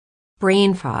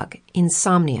brain fog,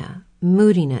 insomnia,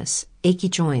 moodiness, achy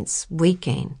joints, weight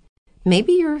gain.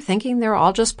 Maybe you're thinking they're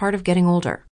all just part of getting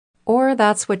older. Or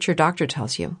that's what your doctor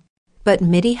tells you. But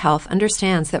MIDI Health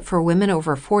understands that for women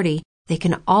over 40, they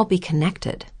can all be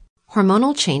connected.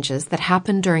 Hormonal changes that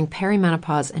happen during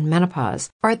perimenopause and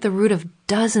menopause are at the root of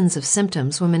dozens of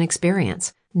symptoms women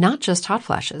experience, not just hot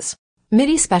flashes.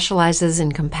 MIDI specializes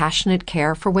in compassionate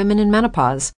care for women in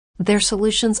menopause. Their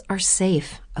solutions are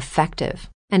safe, effective,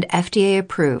 and FDA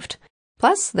approved.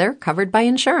 Plus, they're covered by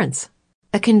insurance.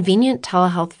 A convenient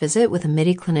telehealth visit with a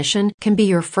MIDI clinician can be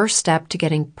your first step to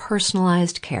getting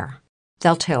personalized care.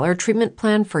 They'll tailor a treatment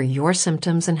plan for your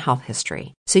symptoms and health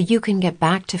history so you can get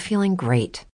back to feeling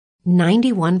great.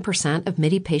 91% of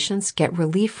MIDI patients get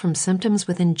relief from symptoms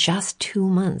within just 2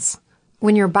 months.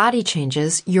 When your body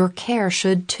changes, your care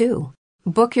should too.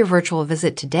 Book your virtual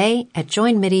visit today at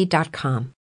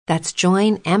joinmidi.com. That's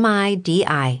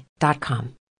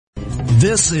joinmidi.com.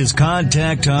 This is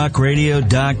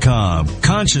ContactTalkRadio.com.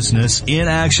 Consciousness in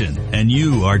action. And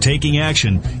you are taking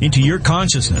action into your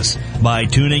consciousness by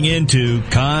tuning into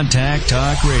Contact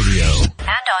Talk Radio. And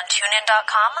on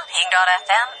TuneIn.com,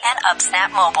 Hing.fm, and UpSnap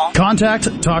Mobile.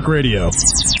 Contact Talk Radio.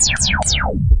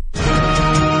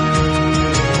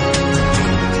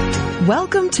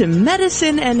 Welcome to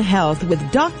Medicine and Health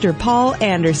with Dr. Paul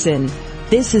Anderson.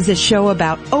 This is a show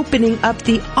about opening up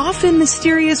the often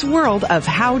mysterious world of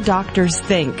how doctors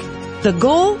think. The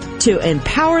goal? To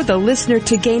empower the listener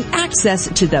to gain access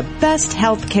to the best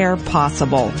health care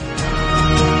possible.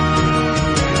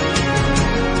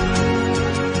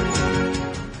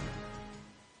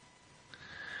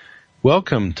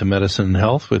 Welcome to Medicine and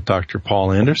Health with Dr.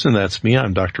 Paul Anderson. That's me.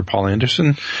 I'm Dr. Paul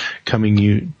Anderson, coming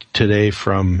you today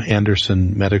from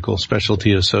Anderson Medical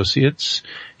Specialty Associates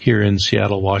here in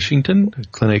Seattle, Washington, a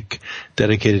clinic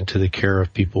dedicated to the care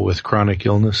of people with chronic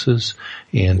illnesses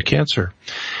and cancer.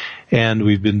 And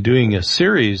we've been doing a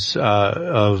series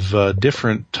of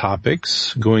different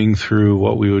topics, going through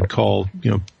what we would call,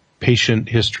 patient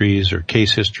histories or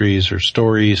case histories or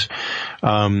stories.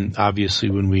 Obviously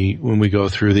when we go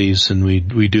through these and we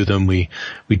do them, we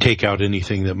take out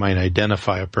anything that might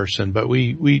identify a person, but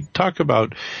we talk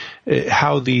about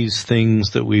how these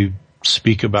things that we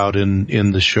speak about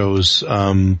in the shows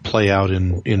play out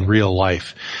in real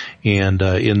life and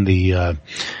in the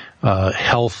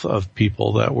health of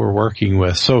people that we're working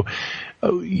with. So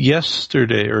last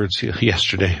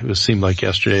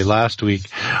week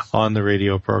on the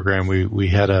radio program, we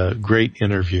had a great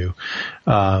interview.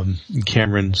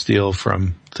 Cameron Steele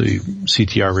from the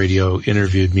CTR radio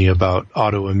interviewed me about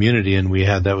autoimmunity, and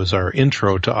that was our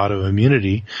intro to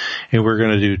autoimmunity, and we're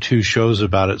going to do 2 shows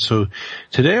about it. So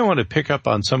today I want to pick up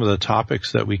on some of the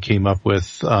topics that we came up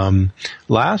with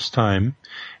last time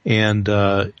and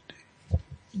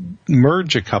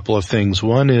merge a couple of things.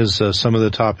 One is some of the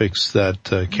topics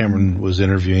that Cameron was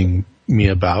interviewing me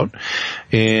about,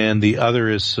 and the other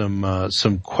is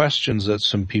some questions that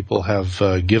some people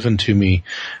have given to me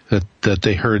that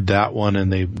they heard that one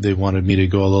and they wanted me to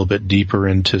go a little bit deeper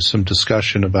into some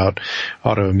discussion about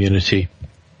autoimmunity.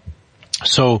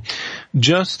 So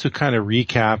just to kind of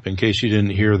recap, in case you didn't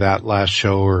hear that last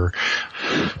show or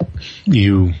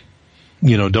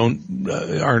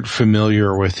aren't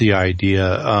familiar with the idea,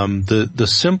 the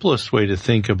simplest way to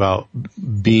think about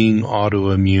being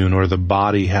autoimmune or the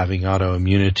body having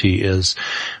autoimmunity is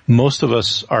most of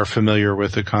us are familiar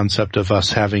with the concept of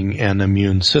us having an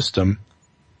immune system,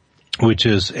 which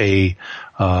is a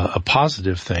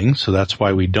positive thing. So that's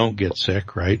why we don't get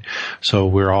sick, right? So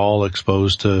we're all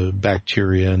exposed to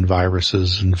bacteria and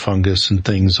viruses and fungus and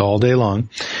things all day long.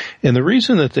 And the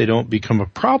reason that they don't become a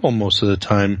problem most of the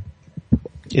time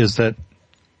is that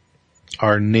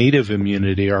our native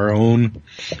immunity, our own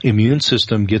immune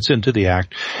system, gets into the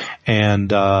act and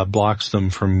blocks them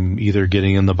from either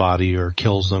getting in the body or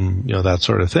kills them, that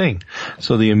sort of thing.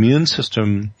 So the immune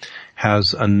system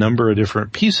has a number of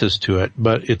different pieces to it,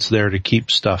 but it's there to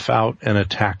keep stuff out and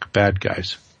attack bad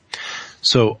guys.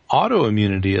 So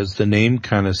autoimmunity, as the name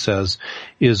kind of says,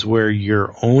 is where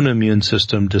your own immune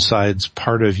system decides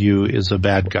part of you is a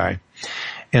bad guy.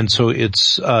 And so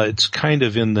it's kind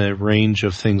of in the range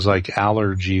of things like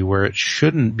allergy, where it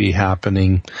shouldn't be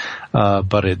happening,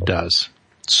 but it does.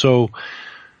 So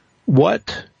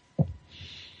what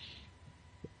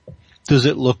does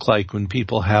it look like when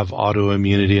people have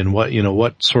autoimmunity, and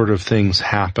what sort of things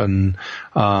happen?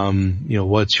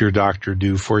 What's your doctor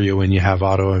do for you when you have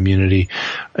autoimmunity,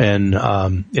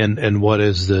 and what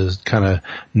is the kind of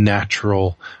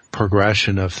natural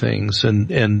progression of things?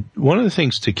 And one of the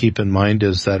things to keep in mind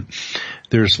is that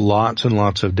there's lots and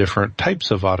lots of different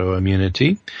types of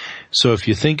autoimmunity. So if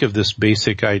you think of this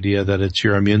basic idea that it's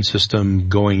your immune system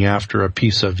going after a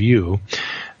piece of you,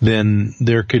 then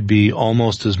there could be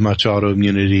almost as much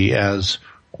autoimmunity as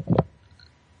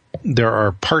there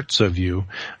are parts of you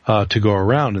to go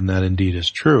around, and that indeed is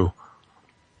true.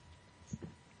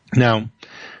 Now,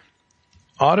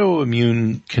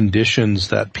 autoimmune conditions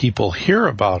that people hear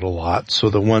about a lot, so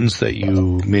the ones that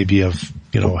you maybe have,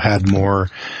 had more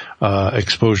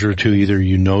exposure to, either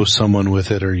you know someone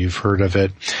with it or you've heard of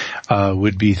it,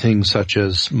 would be things such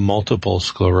as multiple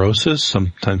sclerosis,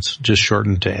 sometimes just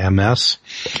shortened to MS.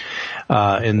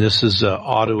 And this is an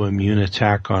autoimmune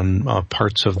attack on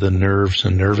parts of the nerves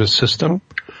and nervous system.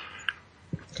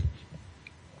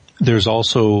 There's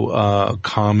also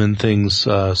common things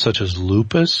such as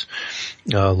lupus.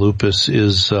 Lupus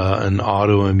is an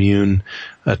autoimmune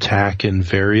attack in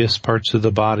various parts of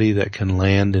the body that can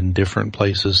land in different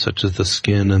places, such as the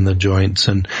skin and the joints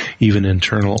and even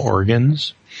internal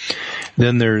organs.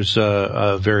 Then there's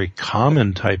a very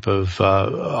common type of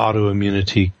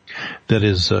autoimmunity that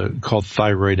is called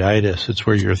thyroiditis. It's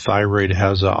where your thyroid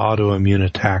has an autoimmune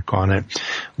attack on it,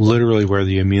 literally where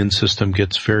the immune system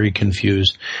gets very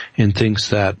confused and thinks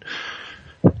that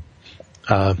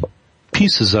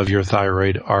pieces of your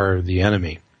thyroid are the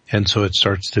enemy. And so it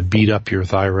starts to beat up your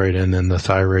thyroid, and then the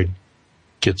thyroid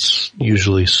gets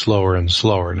usually slower and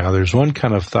slower. Now, there's one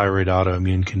kind of thyroid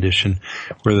autoimmune condition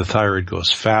where the thyroid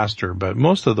goes faster, but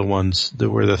most of the ones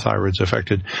where the thyroid's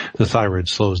affected, the thyroid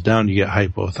slows down. You get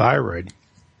hypothyroid.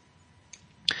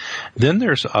 Then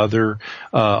there's other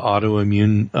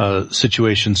autoimmune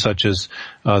situations, such as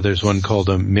there's one called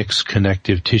a mixed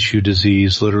connective tissue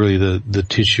disease. Literally the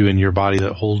tissue in your body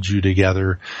that holds you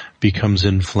together becomes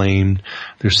inflamed.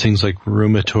 There's things like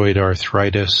rheumatoid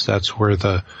arthritis. That's where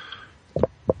the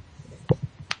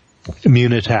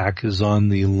immune attack is on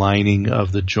the lining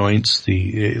of the joints,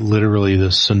 literally the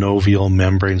synovial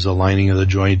membranes, the lining of the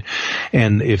joint.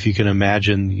 And if you can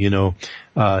imagine,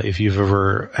 if you've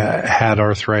ever had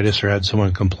arthritis or had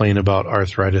someone complain about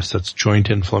arthritis, that's joint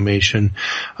inflammation.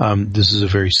 This is a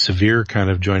very severe kind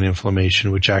of joint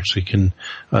inflammation, which actually can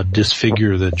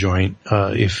disfigure the joint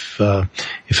if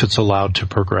it's allowed to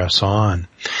progress on.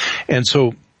 And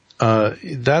so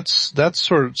that's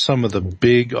sort of some of the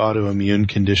big autoimmune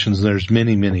conditions. There's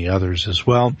many, many others as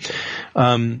well.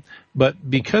 But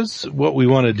because what we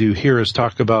want to do here is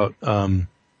talk about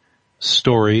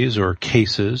stories or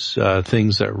cases,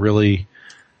 things that really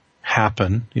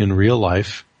happen in real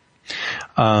life,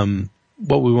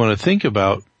 what we want to think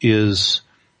about is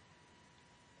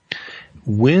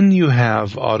when you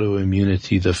have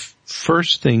autoimmunity, the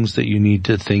first things that you need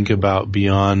to think about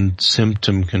beyond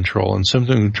symptom control, and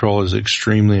symptom control is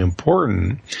extremely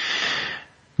important,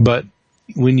 but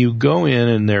when you go in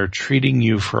and they're treating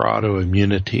you for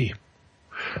autoimmunity,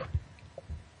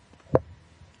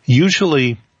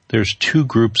 usually there's two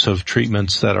groups of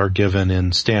treatments that are given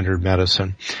in standard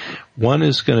medicine. One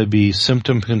is going to be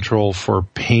symptom control for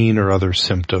pain or other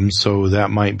symptoms. So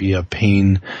that might be a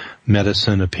pain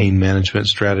medicine, a pain management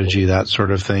strategy, that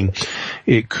sort of thing.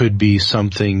 It could be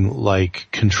something like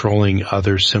controlling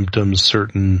other symptoms,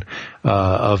 certain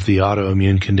of the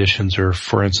autoimmune conditions are,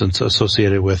 for instance,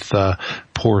 associated with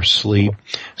poor sleep.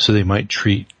 So they might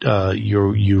treat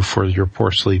you for your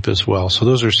poor sleep as well. So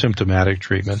those are symptomatic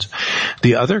treatments.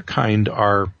 The other kind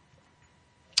are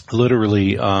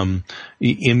literally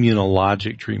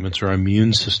immunologic treatments or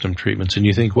immune system treatments. And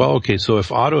you think, well, okay, so if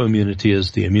autoimmunity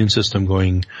is the immune system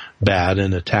going bad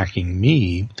and attacking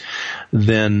me,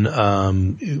 then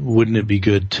wouldn't it be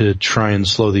good to try and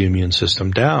slow the immune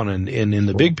system down? And in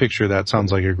the big picture, that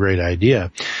sounds like a great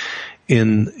idea.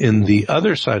 In the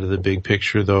other side of the big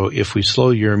picture, though, if we slow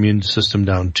your immune system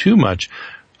down too much,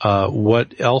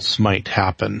 what else might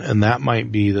happen? And that might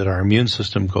be that our immune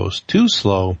system goes too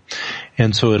slow,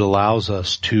 and so it allows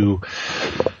us to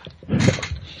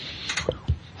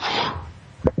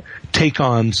take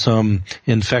on some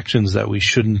infections that we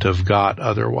shouldn't have got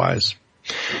otherwise.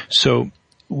 So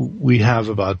we have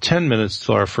about 10 minutes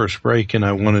till our first break, and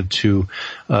I wanted to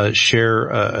share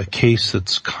a case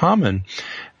that's common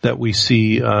that we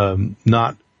see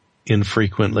not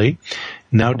infrequently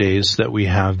nowadays, that we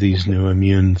have these new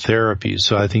immune therapies.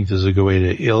 So I think this is a good way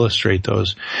to illustrate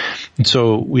those. And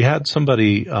so we had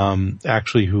somebody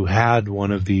actually who had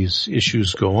one of these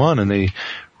issues go on, and they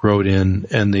wrote in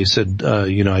and they said,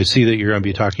 I see that you're going to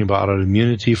be talking about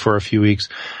autoimmunity for a few weeks,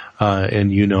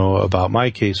 and about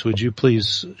my case. Would you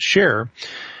please share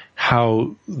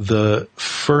how the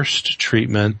first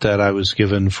treatment that I was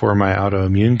given for my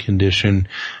autoimmune condition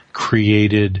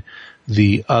created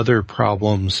the other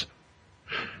problems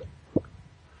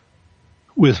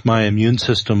with my immune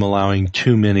system allowing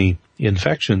too many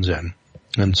infections in.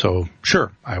 And so,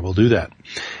 sure, I will do that.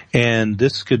 And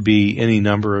this could be any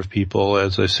number of people.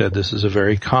 As I said, this is a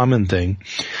very common thing.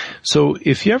 So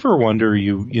if you ever wonder,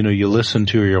 you listen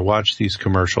to or you watch these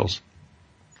commercials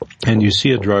and you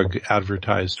see a drug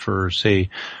advertised for, say,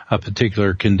 a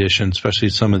particular condition, especially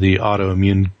some of the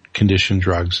autoimmune condition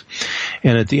drugs.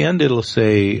 And at the end it'll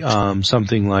say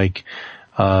something like,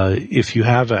 if you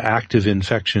have an active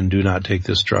infection, do not take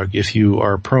this drug. If you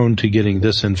are prone to getting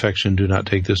this infection, do not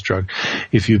take this drug.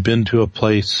 If you've been to a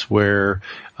place where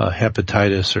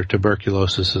hepatitis or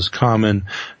tuberculosis is common,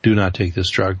 do not take this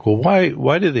drug. Well,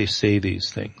 why do they say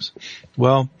these things?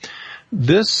 Well,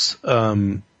 this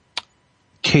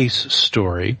case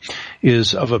story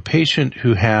is of a patient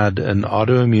who had an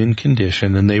autoimmune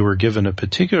condition, and they were given a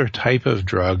particular type of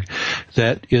drug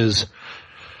that is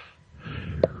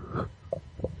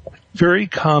very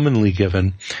commonly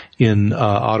given in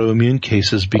autoimmune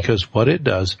cases, because what it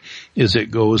does is it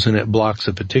goes and it blocks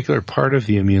a particular part of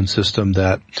the immune system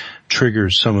that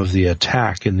triggers some of the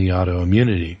attack in the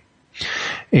autoimmunity.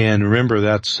 And remember,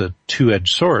 that's a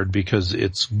two-edged sword, because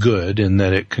it's good in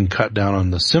that it can cut down on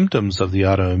the symptoms of the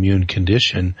autoimmune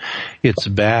condition. It's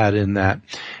bad in that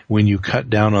when you cut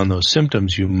down on those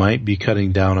symptoms, you might be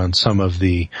cutting down on some of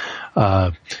the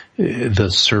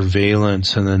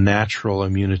surveillance and the natural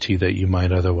immunity that you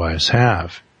might otherwise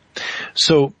have.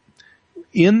 So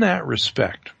in that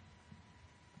respect,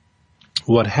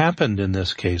 what happened in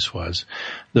this case was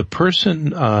the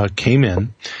person came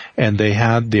in and they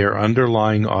had their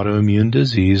underlying autoimmune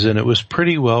disease, and it was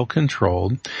pretty well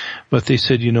controlled. But they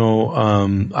said,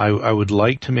 I would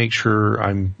like to make sure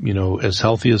I'm, as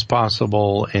healthy as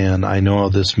possible, and I know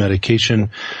this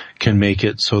medication can make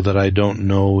it so that I don't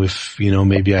know if,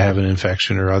 maybe I have an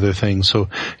infection or other things. So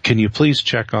can you please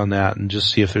check on that and just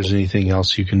see if there's anything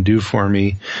else you can do for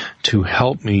me to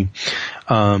help me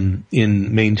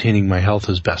in maintaining my health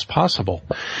as best possible?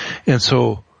 And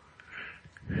so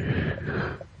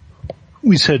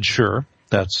we said, sure,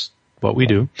 that's what we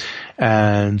do.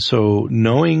 And so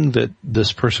knowing that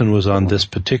this person was on this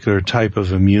particular type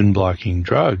of immune blocking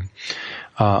drug,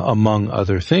 among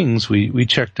other things, we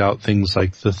checked out things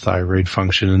like the thyroid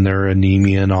function and their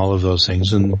anemia and all of those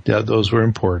things, and those were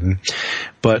important.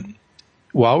 But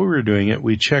while we were doing it,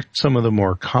 we checked some of the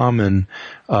more common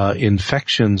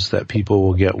infections that people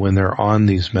will get when they're on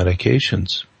these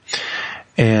medications.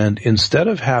 And instead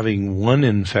of having one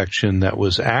infection that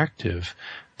was active,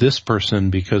 this person,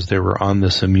 because they were on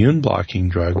this immune blocking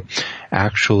drug,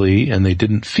 actually, and they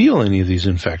didn't feel any of these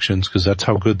infections because that's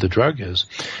how good the drug is,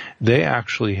 they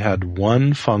actually had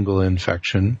one fungal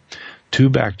infection, 2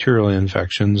 bacterial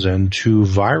infections, and 2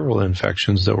 viral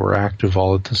infections that were active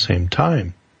all at the same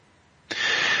time.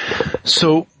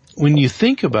 So when you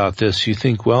think about this, you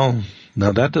think, well,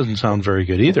 now that doesn't sound very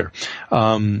good either.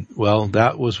 Well,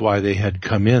 that was why they had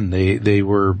come in. They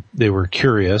were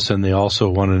curious, and they also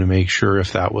wanted to make sure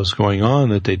if that was going on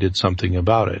that they did something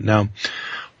about it. Now,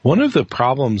 one of the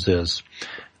problems is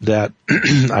that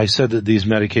I said that these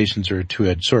medications are a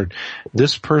two-edged sword.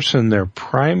 This person, their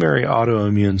primary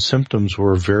autoimmune symptoms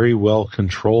were very well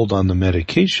controlled on the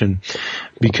medication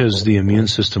because the immune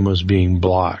system was being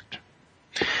blocked.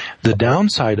 The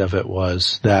downside of it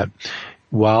was that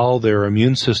while their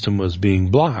immune system was being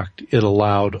blocked, it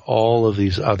allowed all of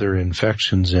these other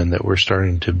infections in that were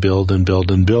starting to build and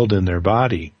build and build in their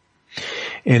body.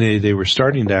 And they were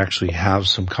starting to actually have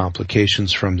some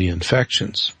complications from the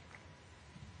infections.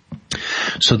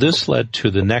 So this led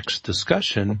to the next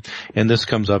discussion, and this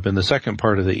comes up in the second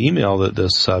part of the email that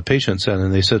this patient sent,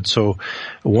 and they said, so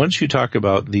once you talk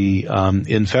about the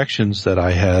infections that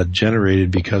I had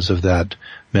generated because of that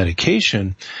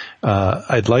medication,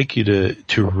 I'd like you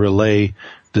to relay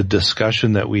the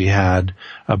discussion that we had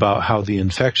about how the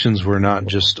infections were not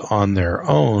just on their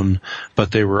own,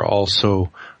 but they were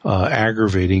also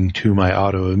aggravating to my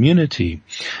autoimmunity.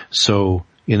 So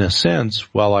in a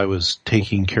sense, while I was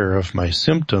taking care of my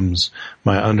symptoms,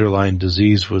 my underlying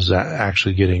disease was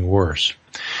actually getting worse.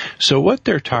 So what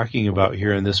they're talking about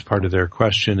here in this part of their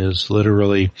question is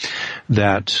literally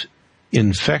that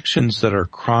infections that are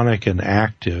chronic and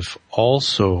active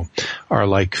also are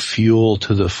like fuel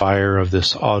to the fire of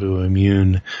this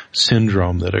autoimmune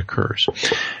syndrome that occurs.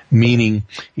 Meaning,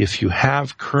 if you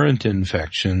have current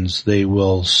infections, they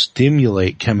will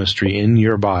stimulate chemistry in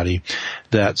your body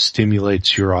that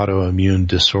stimulates your autoimmune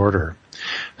disorder.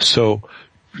 So,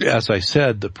 as I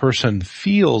said, the person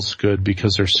feels good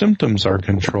because their symptoms are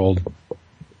controlled,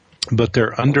 but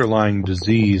their underlying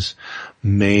disease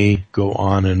may go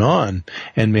on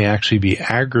and may actually be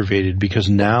aggravated because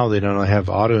now they don't have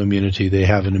autoimmunity, they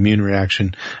have an immune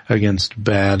reaction against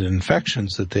bad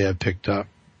infections that they have picked up.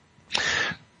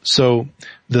 So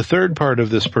the third part of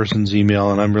this person's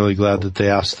email, and I'm really glad that they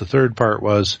asked the third part,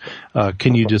 was,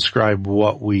 can you describe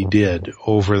what we did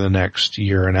over the next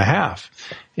year and a half?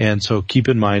 And so keep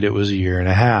in mind it was a year and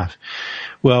a half.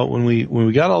 Well, when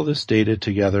we got all this data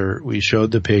together, we showed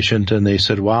the patient and they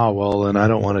said, wow, well, and I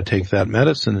don't want to take that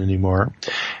medicine anymore.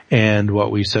 And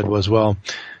what we said was, well,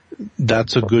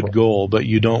 that's a good goal, but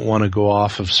you don't want to go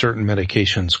off of certain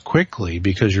medications quickly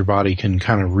because your body can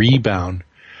kind of rebound.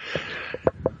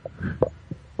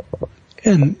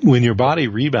 And when your body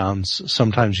rebounds,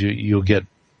 sometimes you'll get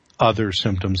other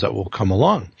symptoms that will come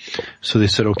along. So they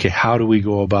said, okay, how do we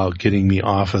go about getting me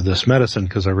off of this medicine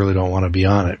because I really don't want to be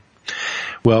on it?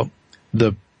 Well,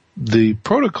 the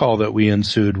protocol that we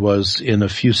ensued was in a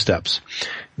few steps.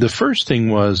 The first thing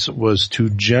was to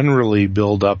generally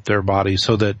build up their body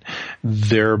so that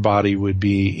their body would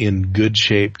be in good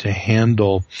shape to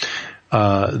handle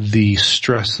the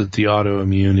stress that the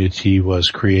autoimmunity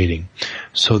was creating.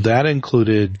 So that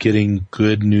included getting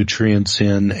good nutrients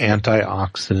in,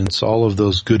 antioxidants, all of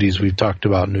those goodies we've talked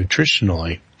about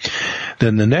nutritionally.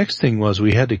 Then the next thing was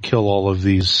we had to kill all of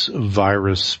these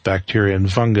virus, bacteria,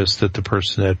 and fungus that the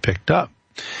person had picked up.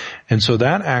 And so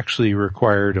that actually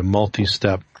required a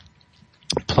multi-step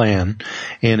plan.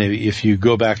 And if you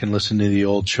go back and listen to the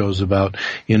old shows about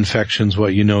infections,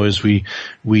 what you know is we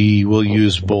will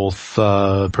use both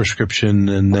prescription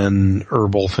and then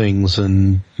herbal things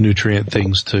and nutrient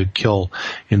things to kill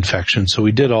infections. So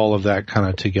we did all of that kind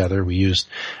of together. We used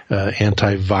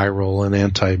antiviral and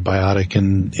antibiotic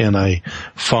and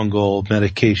antifungal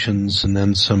medications and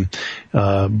then some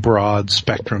broad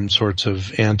spectrum sorts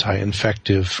of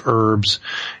anti-infective herbs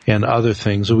and other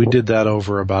things. So we did that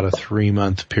over about a 3-month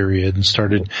period and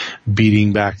started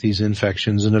beating back these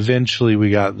infections, and eventually we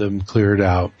got them cleared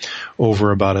out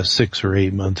over about a 6 or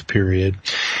 8 month period.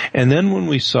 And then when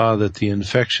we saw that the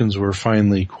infections were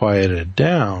finally quieted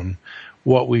down,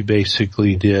 what we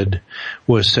basically did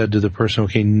was said to the person,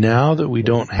 okay, now that we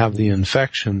don't have the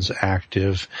infections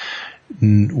active,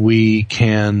 we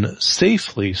can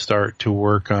safely start to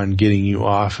work on getting you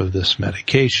off of this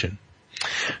medication.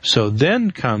 So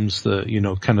then comes the,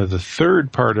 kind of the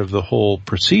third part of the whole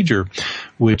procedure,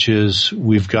 which is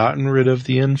we've gotten rid of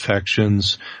the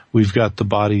infections. We've got the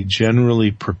body generally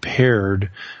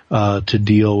prepared to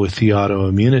deal with the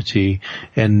autoimmunity.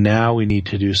 And now we need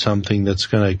to do something that's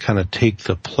going to kind of take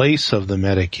the place of the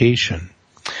medication.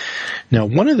 Now,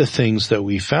 one of the things that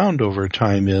we found over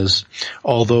time is,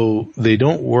 although they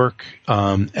don't work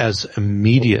as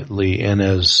immediately and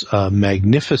as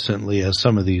magnificently as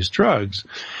some of these drugs,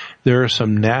 there are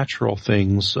some natural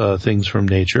things from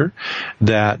nature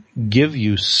that give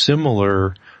you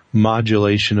similar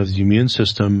modulation of the immune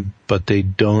system, but they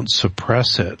don't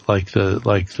suppress it like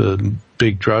the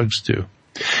big drugs do.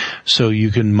 So you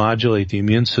can modulate the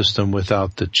immune system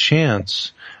without the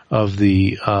chance of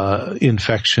the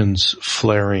infections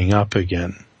flaring up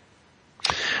again.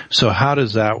 So how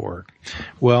does that work?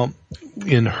 Well,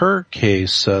 in her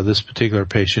case, this particular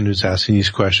patient who's asking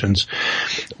these questions,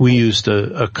 we used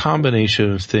a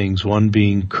combination of things, one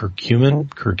being curcumin.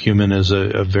 Curcumin is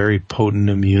a very potent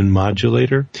immune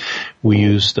modulator. We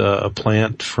used a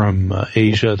plant from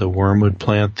Asia, the wormwood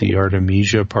plant, the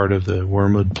Artemisia part of the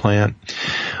wormwood plant.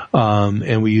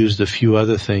 And we used a few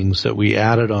other things that we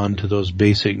added on to those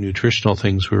basic nutritional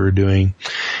things we were doing,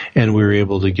 and we were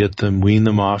able to get them, wean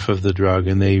them off of the drug,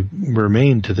 and they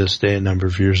remain to this day, a number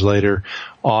of years later,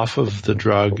 off of the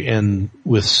drug and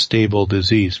with stable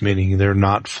disease, meaning they're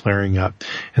not flaring up,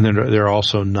 and they're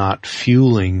also not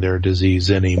fueling their disease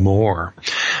anymore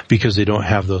because they don't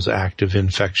have those active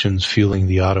infections fueling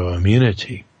the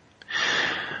autoimmunity.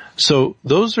 So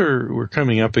we're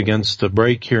coming up against a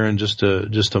break here in just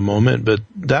a moment, but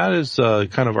that is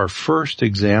kind of our first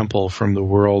example from the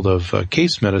world of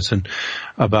case medicine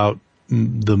about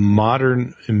the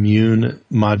modern immune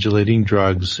modulating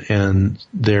drugs and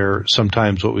their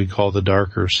sometimes what we call the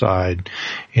darker side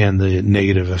and the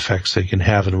negative effects they can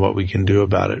have and what we can do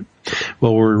about it.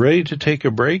 Well, we're ready to take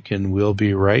a break and we'll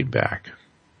be right back.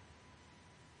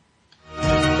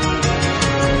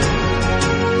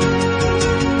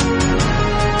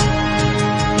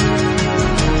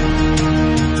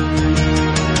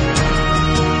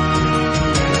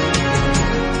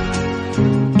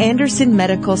 Anderson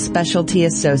Medical Specialty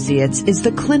Associates is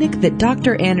the clinic that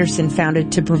Dr. Anderson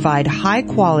founded to provide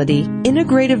high-quality,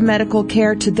 integrative medical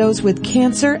care to those with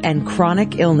cancer and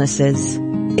chronic illnesses.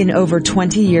 In over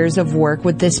 20 years of work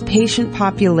with this patient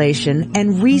population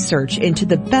and research into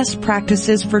the best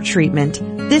practices for treatment,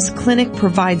 this clinic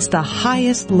provides the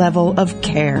highest level of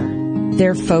care.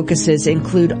 Their focuses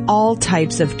include all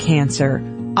types of cancer,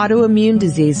 autoimmune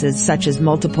diseases such as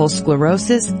multiple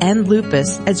sclerosis and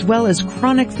lupus, as well as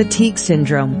chronic fatigue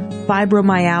syndrome,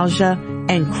 fibromyalgia,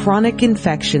 and chronic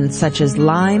infections such as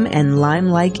Lyme and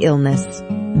Lyme-like illness.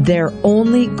 Their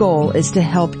only goal is to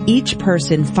help each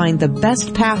person find the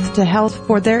best path to health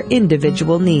for their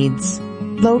individual needs.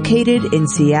 Located in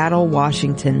Seattle,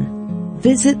 Washington.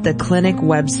 Visit the clinic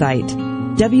website,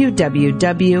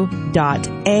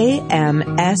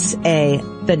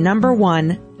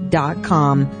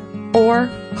 www.amsa1.com, or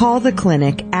call the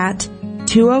clinic at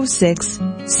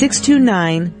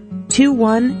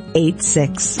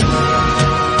 206-629-2186.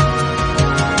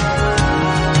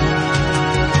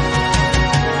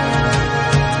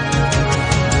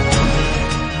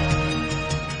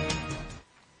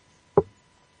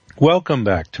 Welcome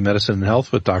back to Medicine and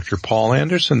Health with Dr. Paul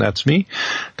Anderson. That's me,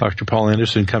 Dr. Paul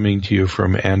Anderson, coming to you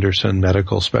from Anderson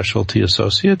Medical Specialty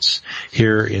Associates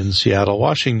here in Seattle,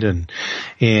 Washington.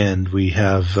 And we've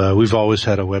always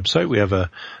had a website. We have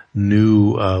a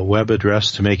new web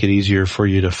address to make it easier for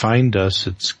you to find us.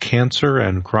 It's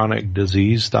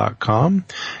cancerandchronicdisease.com,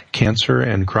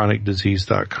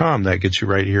 cancerandchronicdisease.com. That gets you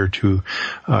right here to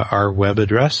our web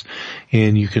address,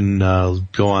 and you can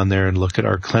go on there and look at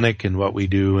our clinic and what we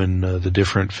do and the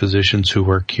different physicians who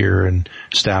work here and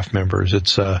staff members.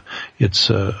 It's a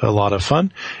lot of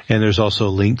fun, and there's also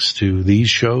links to these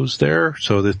shows there.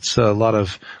 So it's a lot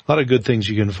of good things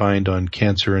you can find on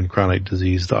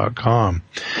cancerandchronicdisease.com.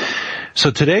 So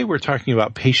today we're talking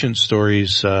about patient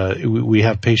stories. We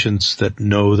have patients that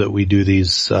know that we do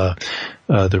these, the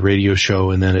radio show,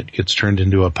 and then it gets turned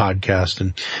into a podcast,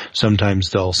 and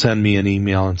sometimes they'll send me an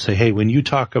email and say, hey, when you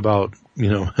talk about,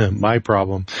 my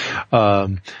problem,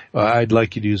 I'd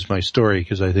like you to use my story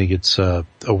because I think it's a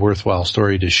worthwhile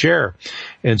story to share.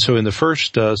 And so in the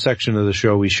first section of the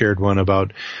show, we shared one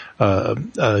about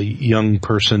a young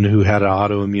person who had an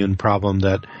autoimmune problem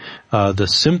that the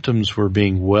symptoms were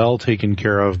being well taken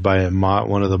care of by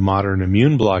one of the modern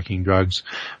immune blocking drugs,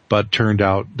 but turned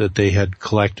out that they had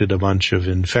collected a bunch of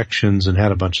infections and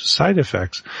had a bunch of side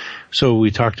effects. So we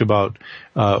talked about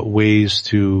ways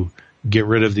to get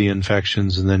rid of the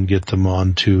infections and then get them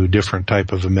onto a different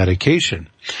type of a medication.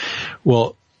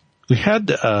 Well, we had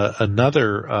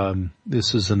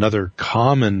this is another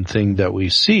common thing that we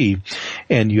see,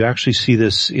 and you actually see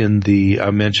this in I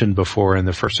mentioned before in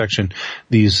the first section,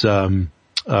 these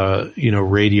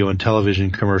radio and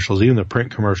television commercials, even the print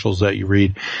commercials that you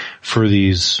read for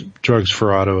these drugs for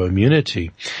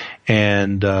autoimmunity.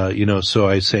 And, so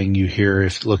I was saying you hear,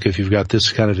 if you've got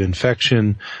this kind of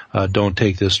infection, don't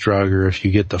take this drug, or if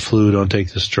you get the flu, don't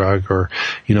take this drug, or,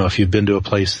 if you've been to a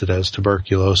place that has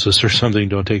tuberculosis or something,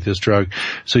 don't take this drug.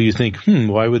 So you think,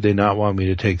 why would they not want me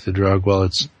to take the drug? Well,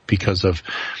 it's because of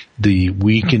the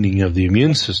weakening of the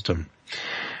immune system.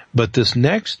 But this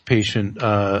next patient,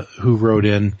 who wrote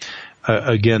in,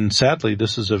 again, sadly,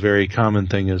 this is a very common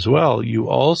thing as well. You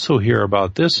also hear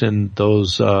about this in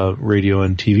those radio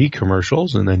and TV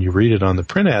commercials, and then you read it on the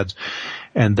print ads.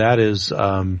 And that is,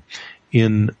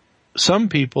 in some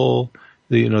people,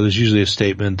 there's usually a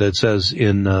statement that says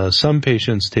in some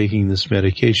patients taking this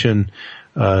medication,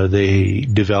 they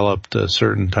developed a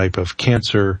certain type of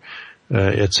cancer,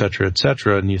 et cetera, et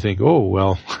cetera. And you think, oh,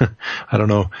 well, I don't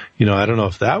know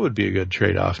if that would be a good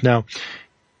trade-off. Now,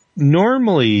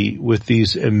 normally with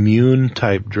these immune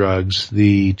type drugs,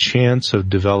 the chance of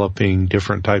developing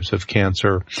different types of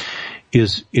cancer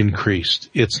is increased.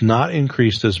 It's not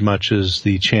increased as much as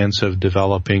the chance of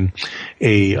developing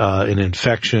an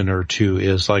infection or two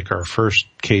is, like our first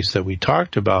case that we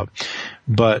talked about.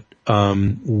 But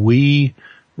we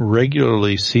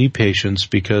regularly see patients,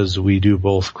 because we do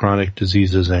both chronic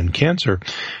diseases and cancer,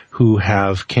 who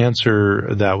have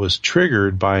cancer that was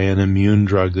triggered by an immune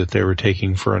drug that they were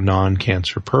taking for a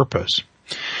non-cancer purpose.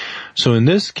 So in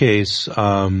this case,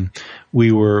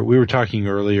 we were talking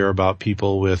earlier about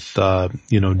people with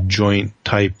joint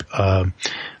type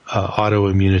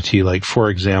autoimmunity, like, for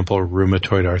example,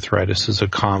 rheumatoid arthritis is a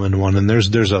common one, and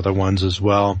there's other ones as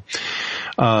well.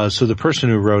 So the person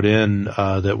who wrote in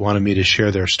that wanted me to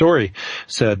share their story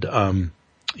said,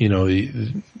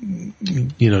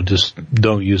 just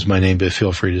don't use my name, but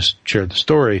feel free to share the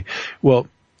story. Well,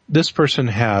 this person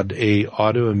had a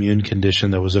autoimmune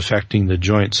condition that was affecting the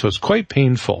joint, so it's quite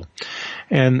painful.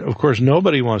 And of course,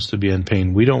 nobody wants to be in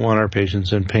pain. We don't want our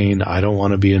patients in pain. I don't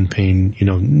want to be in pain.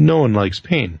 No one likes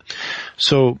pain.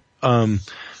 So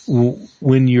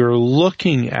when you're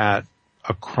looking at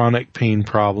a chronic pain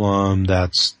problem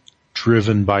that's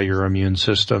driven by your immune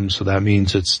system, so that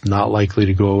means it's not likely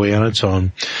to go away on its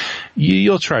own,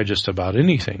 you'll try just about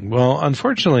anything. Well,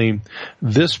 unfortunately,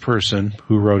 this person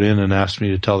who wrote in and asked me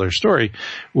to tell their story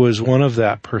was one of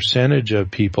that percentage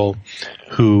of people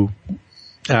who,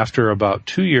 after about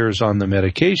 2 years on the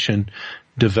medication,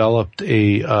 developed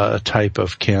a type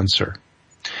of cancer.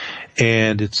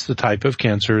 And it's the type of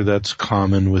cancer that's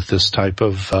common with this type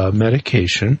of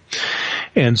medication.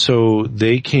 And so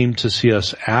they came to see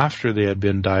us after they had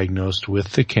been diagnosed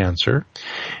with the cancer.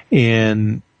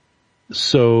 And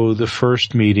so the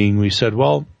first meeting we said,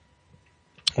 well,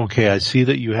 okay, I see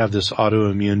that you have this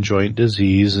autoimmune joint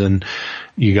disease and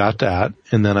you got that.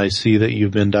 And then I see that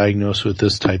you've been diagnosed with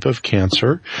this type of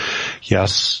cancer.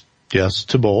 Yes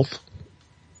to both.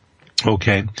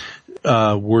 Okay.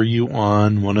 Were you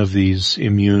on one of these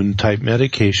immune type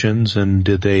medications, and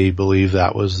did they believe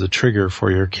that was the trigger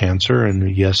for your cancer?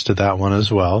 And yes to that one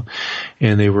as well.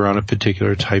 And they were on a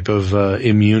particular type of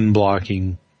immune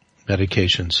blocking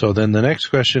medication. So then the next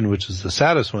question, which is the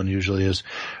saddest one usually, is,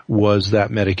 was that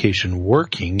medication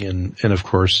working? And of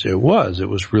course it was. It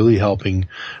was really helping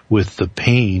with the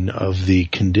pain of the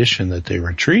condition that they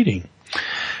were treating.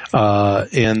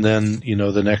 And then,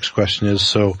 the next question is,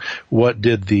 so what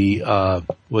did the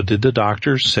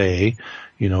doctors say,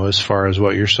 as far as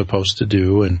what you're supposed to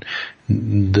do? And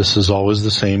this is always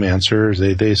the same answer.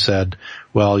 They said,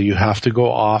 well, you have to go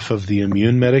off of the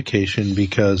immune medication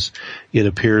because it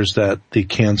appears that the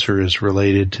cancer is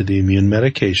related to the immune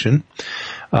medication.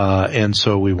 And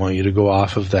so we want you to go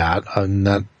off of that. And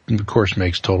that, of course,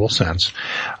 makes total sense.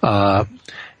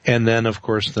 And then, of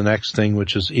course, the next thing,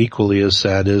 which is equally as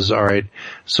sad, is, all right,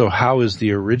 so how is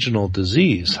the original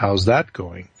disease? How's that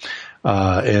going?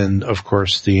 And of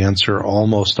course, the answer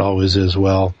almost always is,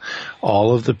 well,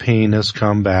 all of the pain has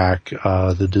come back.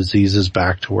 The disease is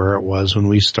back to where it was when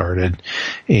we started.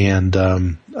 And,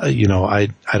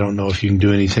 I don't know if you can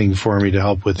do anything for me to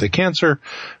help with the cancer,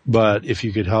 but if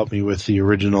you could help me with the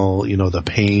original, the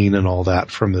pain and all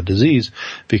that from the disease,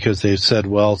 because they've said,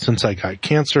 well, since I got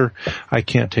cancer, I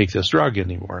can't take this drug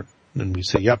anymore. And we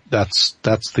say, yep, that's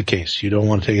the case. You don't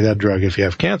want to take that drug if you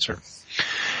have cancer.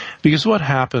 Because what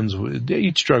happens,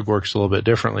 each drug works a little bit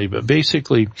differently, but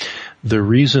basically the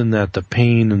reason that the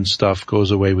pain and stuff goes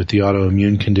away with the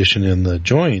autoimmune condition in the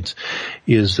joints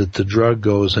is that the drug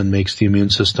goes and makes the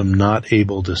immune system not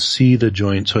able to see the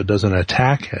joint so it doesn't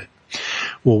attack it.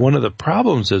 Well, one of the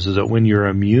problems is that when your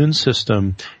immune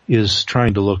system is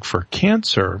trying to look for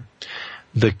cancer,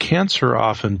 the cancer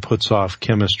often puts off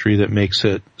chemistry that makes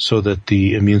it so that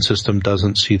the immune system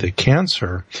doesn't see the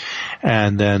cancer,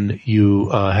 and then you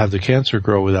have the cancer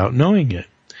grow without knowing it.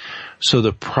 So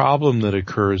the problem that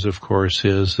occurs, of course,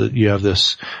 is that you have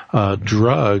this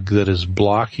drug that is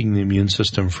blocking the immune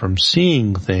system from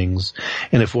seeing things,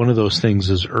 and if one of those things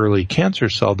is early cancer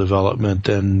cell development,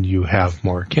 then you have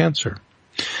more cancer.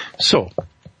 So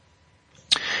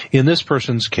in this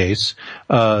person's case,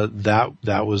 that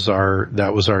was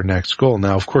our next goal.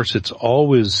 Now, of course, it's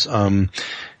always, in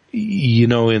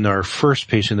our first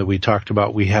patient that we talked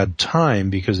about, we had time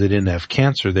because they didn't have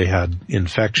cancer. They had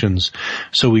infections.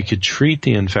 So we could treat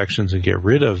the infections and get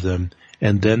rid of them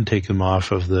and then take them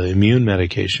off of the immune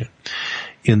medication.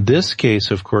 In this case,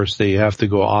 of course, they have to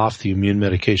go off the immune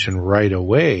medication right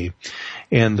away.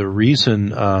 And the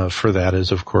reason for that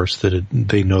is, of course, that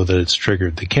they know that it's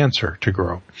triggered the cancer to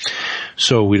grow.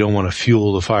 So we don't want to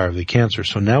fuel the fire of the cancer.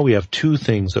 So now we have two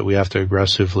things that we have to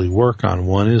aggressively work on.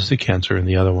 One is the cancer, and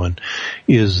the other one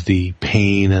is the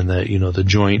pain and the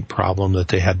joint problem that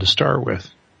they had to start with.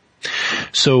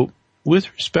 So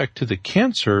with respect to the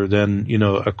cancer, then,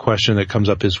 a question that comes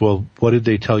up is, well, what did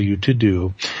they tell you to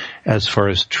do as far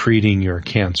as treating your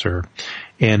cancer?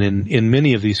 And in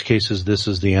many of these cases, this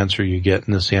is the answer you get,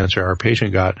 and this is the answer our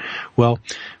patient got. Well,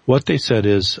 what they said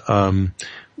is,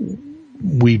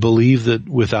 we believe that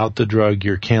without the drug,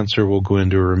 your cancer will go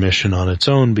into remission on its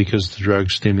own because the drug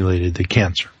stimulated the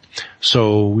cancer.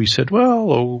 So we said,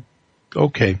 well,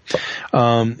 okay.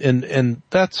 And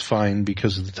that's fine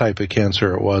because of the type of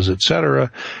cancer it was, et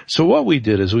cetera. So what we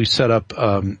did is we set up,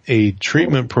 a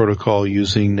treatment protocol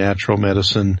using natural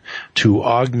medicine to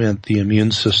augment the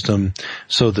immune system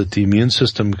so that the immune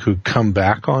system could come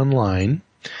back online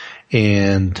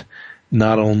and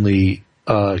not only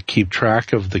keep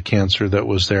track of the cancer that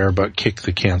was there, but kick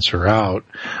the cancer out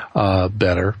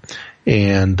better.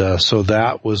 And so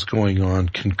that was going on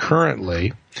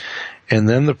concurrently. And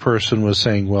then the person was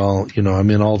saying, well,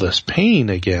 I'm in all this pain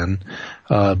again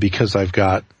because I've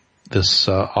got this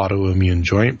autoimmune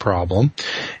joint problem.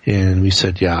 And we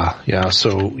said, yeah.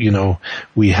 So,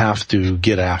 we have to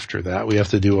get after that. We have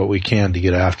to do what we can to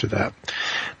get after that.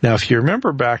 Now, if you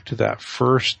remember back to that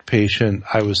first patient,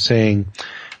 I was saying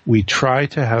we try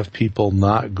to have people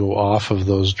not go off of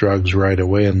those drugs right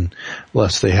away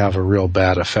unless they have a real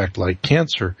bad effect like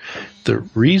cancer. The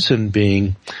reason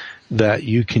being that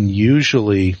you can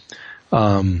usually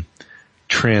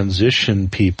transition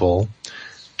people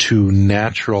to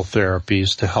natural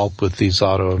therapies to help with these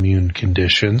autoimmune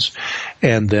conditions,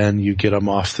 and then you get them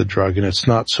off the drug and it's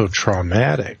not so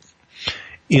traumatic.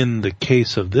 In the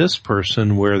case of this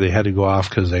person where they had to go off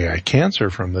because they got cancer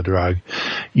from the drug,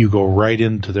 you go right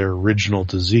into their original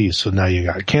disease. So now you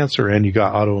got cancer and you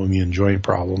got autoimmune joint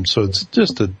problems. So it's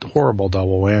just a horrible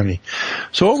double whammy.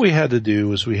 So what we had to do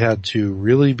was we had to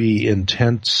really be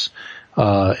intense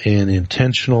and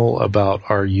intentional about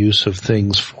our use of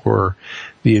things for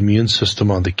the immune system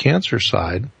on the cancer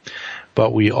side.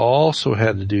 But we also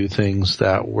had to do things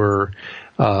that were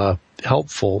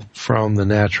helpful from the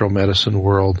natural medicine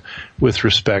world with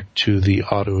respect to the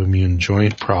autoimmune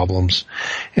joint problems.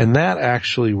 And that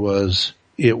actually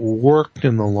it worked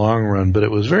in the long run, but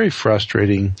it was very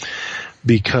frustrating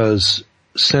because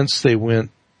since they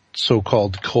went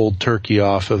so-called cold turkey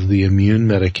off of the immune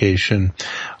medication,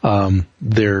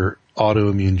 their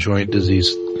autoimmune joint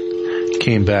disease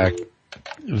came back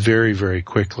very, very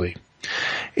quickly.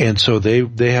 And so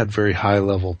they had very high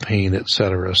level pain,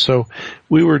 etc. So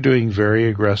we were doing very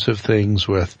aggressive things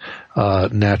with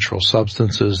natural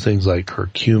substances, things like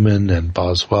curcumin and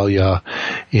boswellia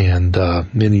and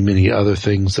many other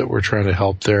things that we're trying to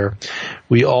help there.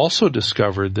 We also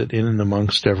discovered that in and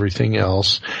amongst everything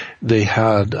else, they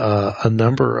had a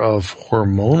number of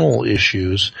hormonal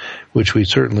issues, which we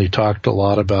certainly talked a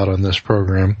lot about on this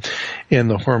program. And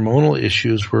the hormonal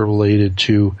issues were related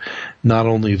to not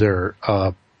only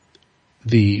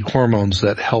the hormones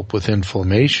that help with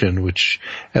inflammation, which,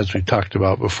 as we talked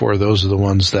about before, those are the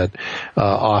ones that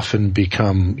often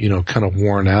become, kind of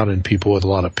worn out in people with a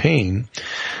lot of pain.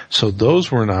 So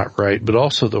those were not right, but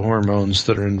also the hormones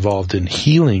that are involved in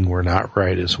healing were not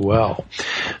right as well.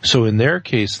 So in their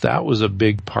case, that was a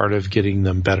big part of getting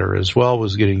them better as well,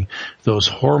 was getting those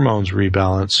hormones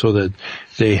rebalanced so that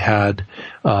they had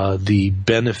the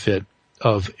benefit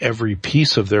of every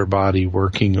piece of their body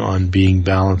working on being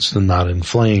balanced and not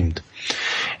inflamed.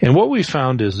 And what we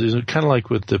found is kind of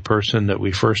like with the person that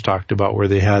we first talked about where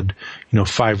they had,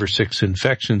 5 or 6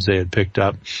 infections they had picked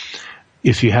up.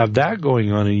 If you have that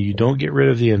going on and you don't get rid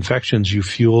of the infections, you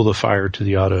fuel the fire to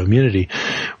the autoimmunity.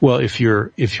 Well, if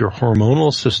your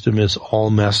hormonal system is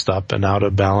all messed up and out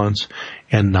of balance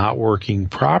and not working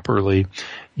properly,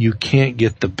 you can't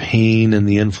get the pain and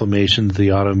the inflammation, the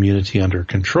autoimmunity under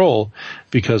control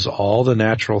because all the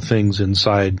natural things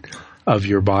inside of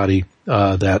your body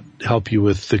that help you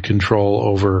with the control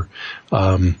over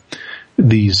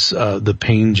the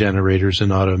pain generators in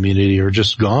autoimmunity are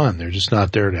just gone. They're just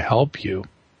not there to help you.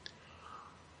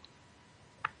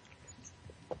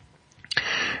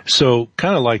 So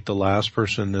kind of like the last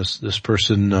person, this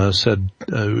person said,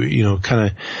 kind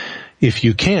of, if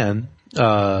you can,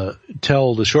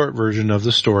 tell the short version of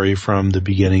the story from the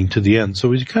beginning to the end. So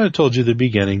we kind of told you the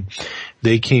beginning.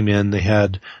 They came in, they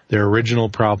had their original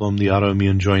problem, the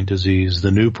autoimmune joint disease, the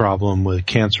new problem with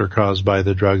cancer caused by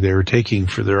the drug they were taking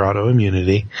for their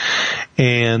autoimmunity.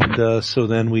 And so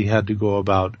then we had to go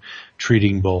about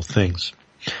treating both things.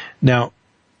 Now,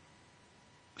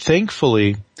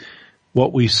 thankfully,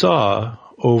 what we saw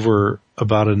over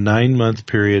about a 9-month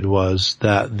period was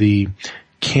that the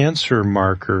cancer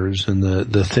markers and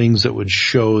the things that would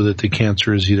show that the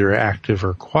cancer is either active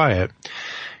or quiet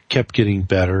kept getting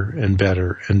better and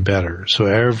better and better. So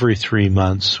every 3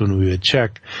 months when we would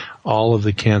check, all of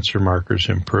the cancer markers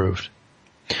improved.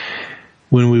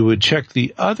 When we would check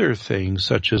the other things,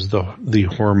 such as the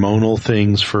hormonal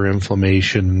things for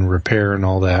inflammation and repair and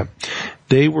all that,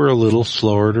 they were a little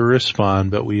slower to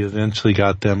respond, but we eventually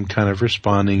got them kind of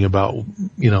responding about,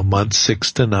 month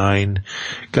 6 to 9,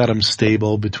 got them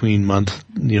stable between month,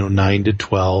 9 to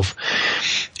 12.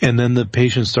 And then the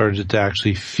patient started to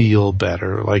actually feel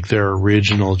better, like their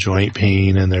original joint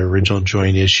pain and their original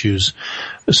joint issues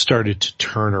started to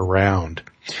turn around.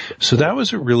 So that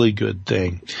was a really good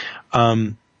thing.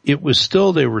 They were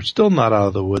still not out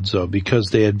of the woods though, because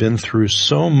they had been through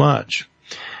so much.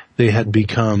 They had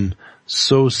become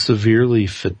so severely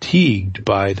fatigued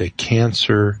by the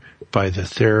cancer, by the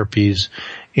therapies,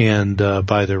 and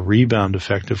by the rebound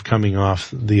effect of coming off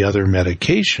the other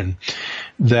medication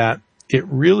that it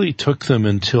really took them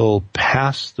until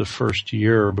past the first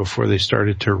year before they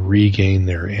started to regain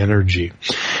their energy.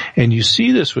 And you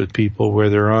see this with people where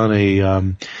they're on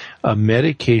a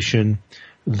medication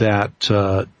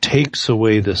that takes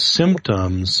away the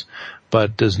symptoms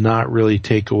but does not really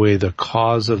take away the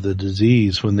cause of the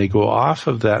disease. When they go off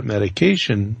of that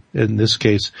medication, in this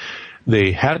case,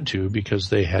 they had to because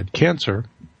they had cancer.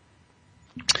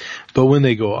 But when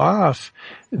they go off,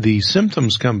 the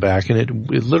symptoms come back and it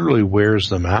literally wears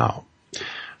them out.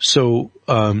 So,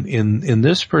 in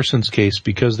this person's case,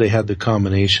 because they had the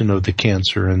combination of the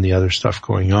cancer and the other stuff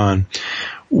going on,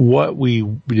 what we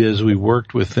did is we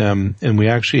worked with them and we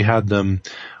actually had them,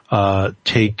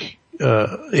 take,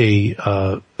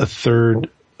 a third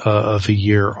of a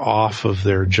year off of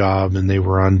their job, and they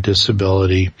were on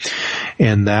disability,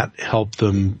 and that helped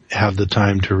them have the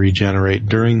time to regenerate.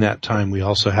 During that time, we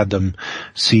also had them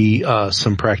see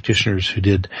some practitioners who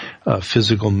did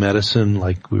physical medicine,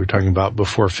 like we were talking about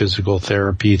before, physical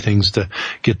therapy, things to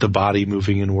get the body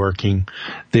moving and working.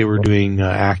 They were doing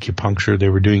acupuncture. They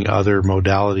were doing other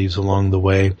modalities along the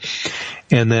way.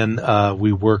 And then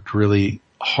we worked really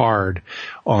hard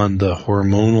on the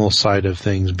hormonal side of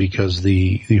things, because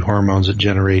the hormones that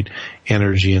generate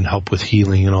energy and help with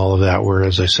healing and all of that were,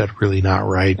 as I said, really not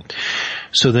right.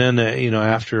 So then,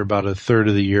 after about a third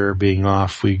of the year being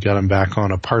off, we got them back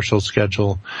on a partial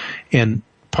schedule. And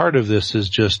part of this is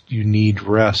just you need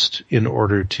rest in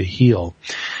order to heal.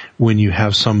 When you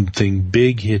have something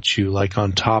big hit you, like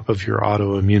on top of your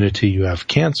autoimmunity, you have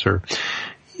cancer,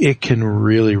 it can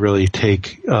really, really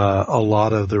take a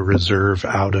lot of the reserve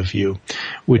out of you,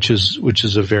 which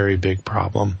is a very big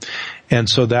problem. And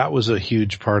so that was a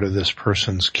huge part of this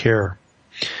person's care.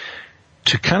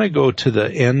 To kind of go to the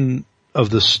end of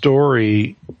the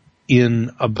story, in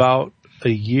about a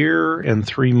year and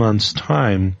 3 months'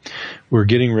 time, we're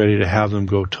getting ready to have them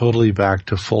go totally back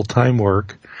to full-time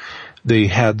work. They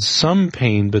had some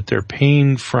pain, but their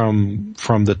pain from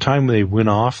the time they went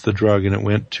off the drug and it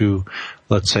went to,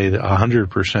 let's say,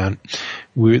 100%,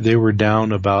 they were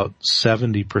down about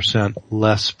 70%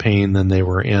 less pain than they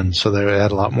were in. So they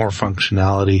had a lot more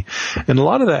functionality. And a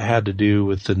lot of that had to do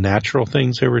with the natural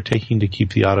things they were taking to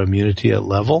keep the autoimmunity at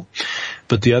level.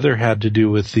 But the other had to do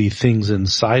with the things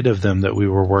inside of them that we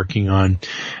were working on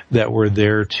that were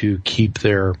there to keep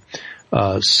their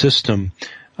system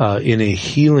in a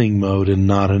healing mode and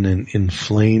not in an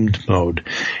inflamed mode.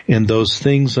 And those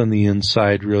things on the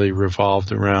inside really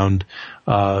revolved around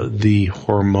the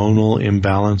hormonal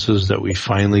imbalances that we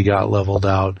finally got leveled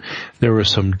out. There were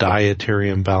some dietary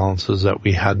imbalances that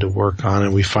we had to work on,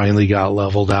 and we finally got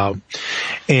leveled out.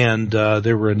 And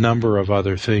there were a number of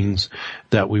other things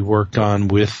that we worked on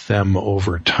with them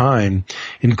over time,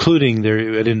 including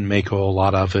I didn't make a whole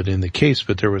lot of it in the case,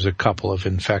 but there was a couple of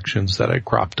infections that had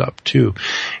cropped up too.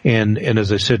 And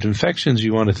as I said, infections,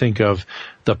 you want to think of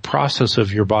the process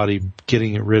of your body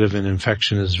getting rid of an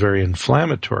infection is very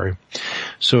inflammatory.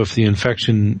 So if the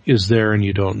infection is there and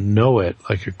you don't know it,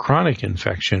 like a chronic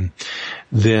infection,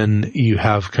 then you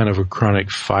have kind of a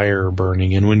chronic fire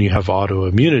burning. And when you have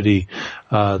autoimmunity,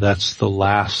 that's the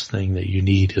last thing that you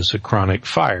need is a chronic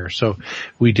fire. So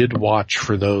we did watch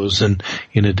for those, and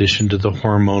in addition to the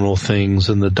hormonal things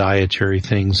and the dietary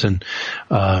things and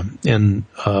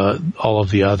all of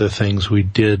the other things, we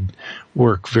did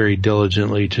work very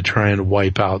diligently to try and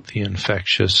wipe out the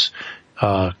infectious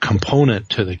component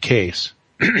to the case.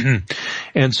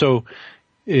 And so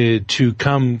to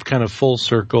come kind of full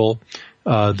circle,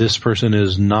 this person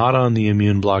is not on the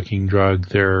immune blocking drug.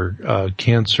 Their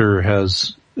cancer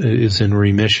is in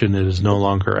remission. It is no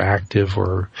longer active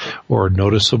or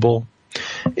noticeable.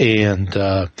 And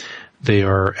they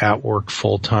are at work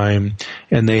full time,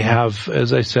 and they have,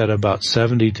 as I said, about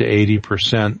 70 to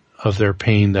 80% of their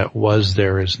pain that was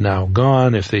there is now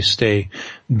gone if they stay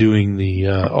doing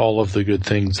all of the good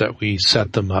things that we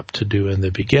set them up to do in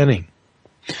the beginning.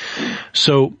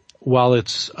 So while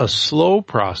it's a slow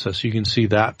process, you can see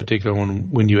that particular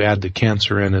one when you add the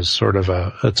cancer in is sort of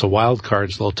it's a wild card,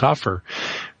 it's a little tougher.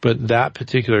 But that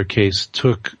particular case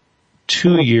took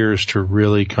 2 years to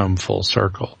really come full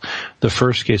circle. The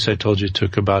first case I told you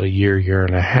took about a year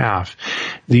and a half.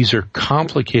 These are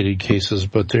complicated cases,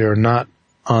 but they are not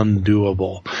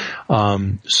undoable.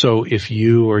 So if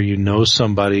you or you know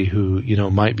somebody who,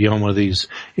 might be on one of these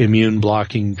immune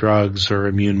blocking drugs or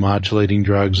immune modulating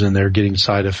drugs and they're getting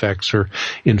side effects or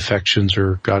infections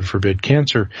or, God forbid,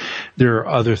 cancer, there are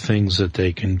other things that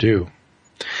they can do.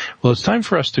 Well, it's time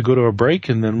for us to go to a break,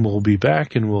 and then we'll be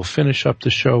back and we'll finish up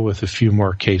the show with a few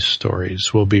more case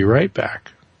stories. We'll be right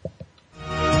back.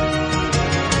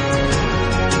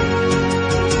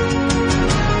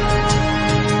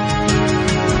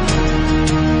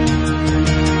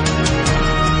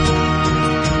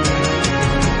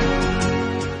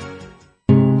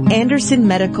 Anderson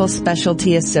Medical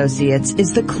Specialty Associates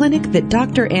is the clinic that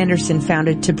Dr. Anderson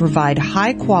founded to provide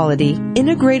high-quality,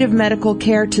 integrative medical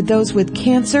care to those with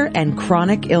cancer and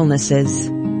chronic illnesses.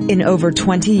 In over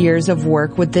 20 years of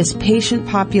work with this patient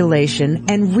population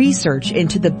and research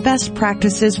into the best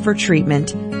practices for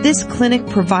treatment, this clinic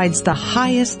provides the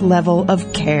highest level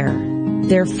of care.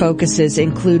 Their focuses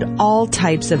include all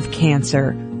types of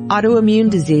cancer, autoimmune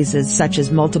diseases such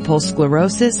as multiple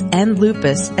sclerosis and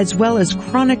lupus, as well as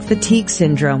chronic fatigue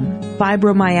syndrome,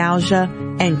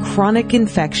 fibromyalgia, and chronic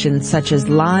infections such as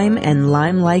Lyme and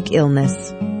Lyme-like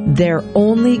illness. Their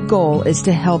only goal is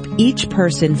to help each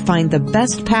person find the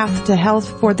best path to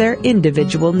health for their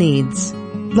individual needs.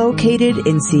 Located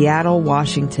in Seattle,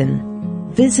 Washington.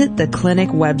 Visit the clinic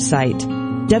website,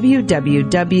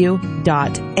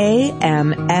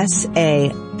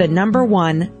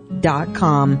 www.amsa1.com,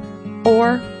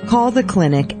 or call the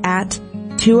clinic at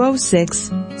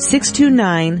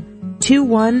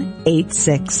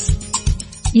 206-629-2186.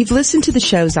 You've listened to the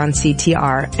shows on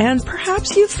CTR, and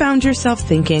perhaps you've found yourself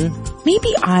thinking,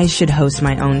 maybe I should host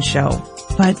my own show,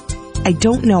 but I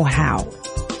don't know how.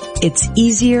 It's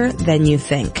easier than you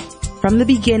think. From the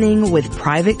beginning with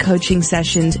private coaching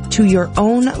sessions to your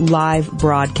own live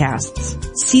broadcasts,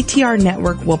 CTR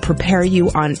Network will prepare you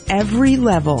on every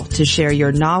level to share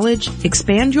your knowledge,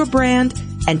 expand your brand,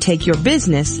 and take your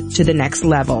business to the next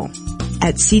level.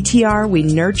 At CTR, we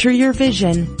nurture your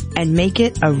vision and make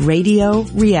it a radio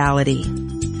reality.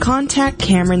 Contact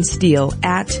Cameron Steele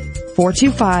at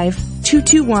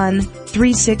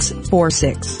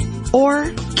 425-221-3646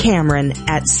 or Cameron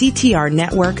at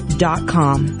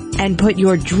ctrnetwork.com and put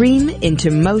your dream into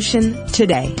motion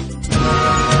today.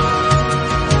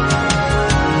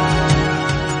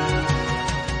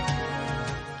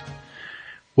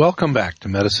 Welcome back to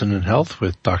Medicine and Health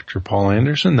with Dr. Paul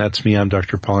Anderson. That's me. I'm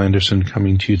Dr. Paul Anderson,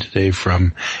 coming to you today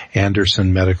from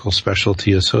Anderson Medical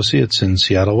Specialty Associates in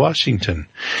Seattle, Washington.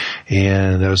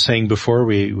 And I was saying before,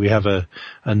 we have a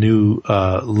new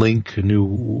link, a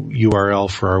new URL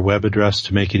for our web address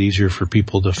to make it easier for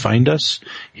people to find us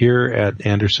here at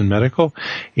Anderson Medical.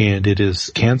 And it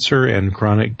is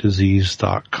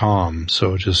cancerandchronicdisease.com.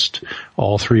 So just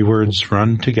all three words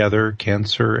run together,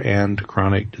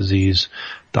 cancerandchronicdisease.com.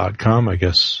 I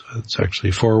guess it's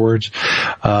actually four words,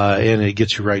 and it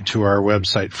gets you right to our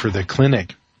website for the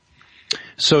clinic.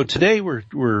 So today we're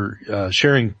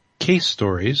sharing case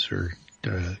stories or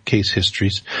case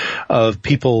histories of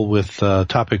people with a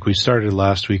topic we started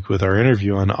last week with our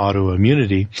interview on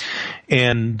autoimmunity.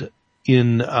 And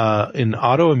in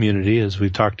autoimmunity, as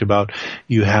we've talked about,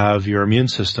 you have your immune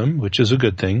system, which is a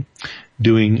good thing,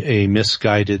 doing a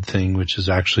misguided thing, which is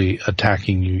actually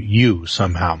attacking you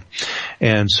somehow.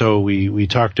 And so we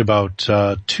talked about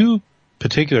two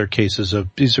particular cases of,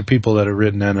 these are people that have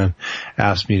written in and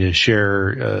asked me to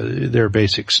share their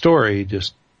basic story,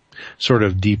 just sort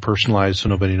of depersonalized so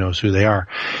nobody knows who they are.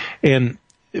 And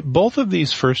both of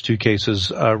these first two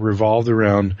cases revolved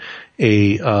around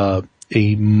a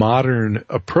modern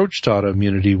approach to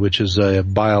autoimmunity, which is a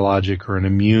biologic or an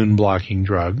immune blocking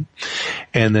drug.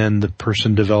 And then the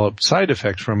person developed side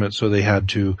effects from it, so they had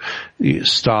to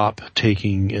stop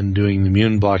taking and doing the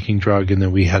immune blocking drug, and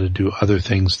then we had to do other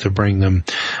things to bring them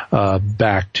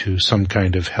back to some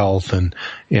kind of health and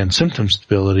symptom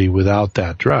stability without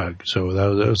that drug. So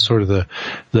that was sort of the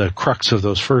crux of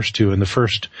those first two. And the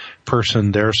first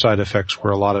person, their side effects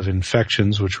were a lot of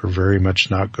infections, which were very much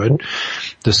not good.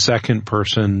 The second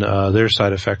person, their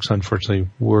side effects, unfortunately,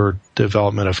 were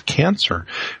development of cancer,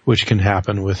 which can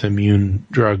happen with immune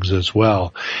drugs as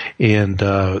well. And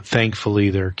thankfully,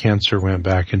 their cancer went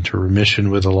back into remission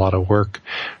with a lot of work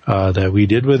that we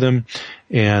did with them.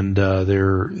 And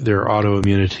their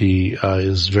autoimmunity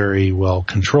is very well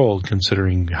controlled,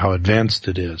 considering how advanced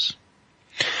it is.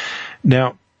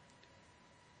 Now,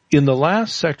 in the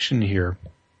last section here,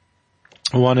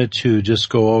 I wanted to just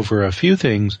go over a few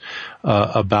things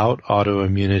about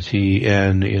autoimmunity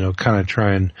and, kind of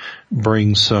try and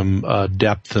bring some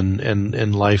depth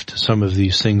and life to some of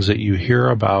these things that you hear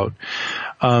about.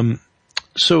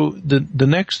 So the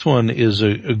next one is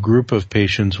a group of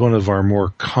patients, one of our more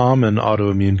common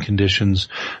autoimmune conditions,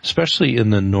 especially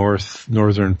in the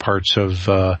northern parts of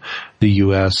the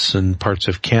U.S. and parts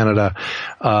of Canada,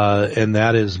 and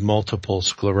that is multiple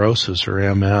sclerosis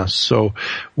or MS. So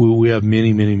we have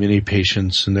many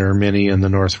patients, and there are many in the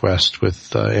Northwest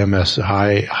with MS,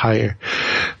 high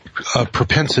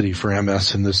propensity for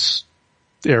MS in this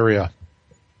area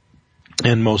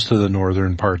and most of the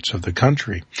northern parts of the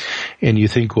country. And you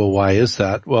think, well, why is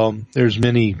that? Well, there's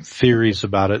many theories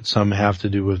about it. Some have to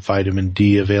do with vitamin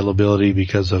D availability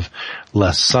because of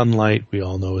less sunlight. We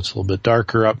all know it's a little bit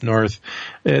darker up north.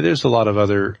 There's a lot of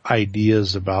other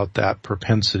ideas about that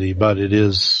propensity, but it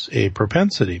is a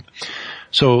propensity.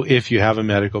 So if you have a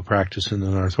medical practice in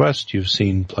the Northwest, you've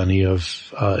seen plenty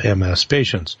of MS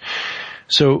patients.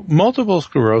 So multiple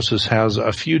sclerosis has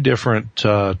a few different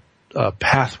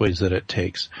pathways that it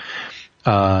takes.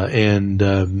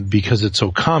 Because it's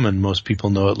so common, most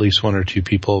people know at least one or two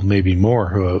people, maybe more,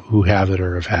 who have it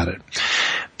or have had it.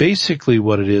 Basically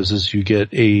what it is you get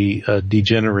a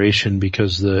degeneration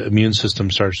because the immune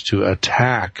system starts to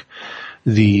attack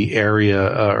the area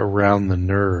around the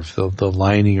nerve, the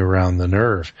lining around the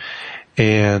nerve.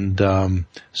 And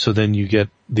so then you get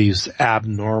these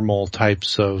abnormal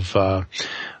types of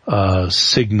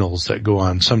signals that go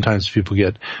on. Sometimes people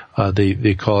get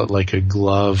they call it like a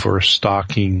glove or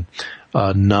stocking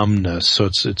numbness. So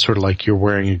it's sort of like you're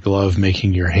wearing a glove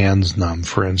making your hands numb,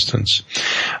 for instance.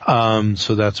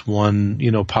 So that's one,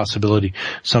 possibility.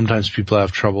 Sometimes people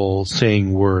have trouble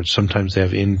saying words. Sometimes they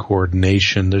have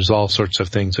incoordination. There's all sorts of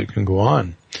things that can go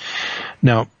on.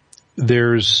 Now,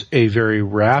 there's a very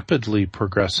rapidly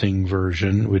progressing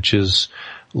version, which is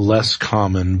less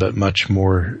common but much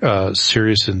more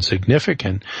serious and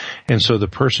significant. And so the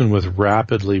person with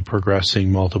rapidly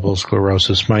progressing multiple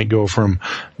sclerosis might go from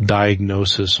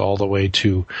diagnosis all the way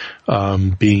to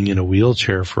being in a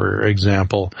wheelchair, for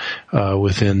example,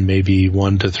 within maybe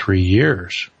 1 to 3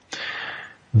 years.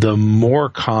 The more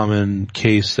common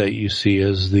case that you see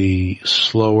is the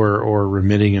slower or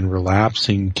remitting and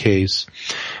relapsing case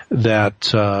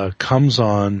that comes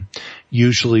on.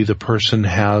 Usually the person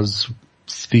has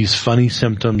these funny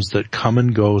symptoms that come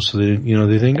and go, so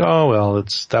they think, oh well,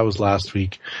 that was last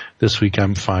week. This week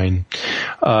I'm fine.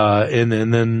 And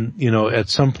then at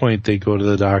some point they go to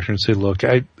the doctor and say, look,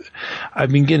 I've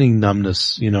been getting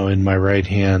numbness, in my right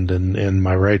hand and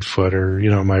my right foot, or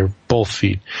my both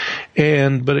feet.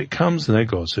 But it comes and it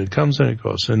goes. It comes and it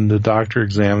goes. And the doctor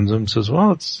examines them and says,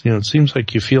 well, it seems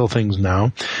like you feel things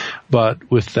now,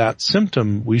 but with that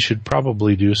symptom, we should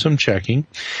probably do some checking.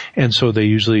 And so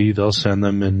they'll send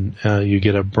them, and you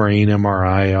get a brain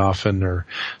MRI often, or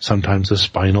sometimes a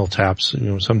spinal taps,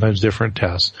 sometimes different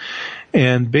tests.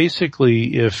 And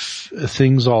basically, if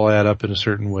things all add up in a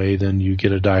certain way, then you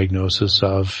get a diagnosis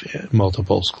of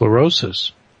multiple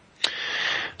sclerosis.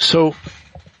 So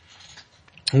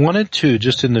I wanted to,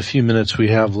 just in the few minutes we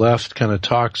have left, kind of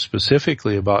talk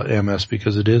specifically about MS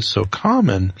because it is so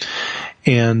common.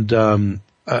 And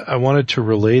I wanted to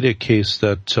relate a case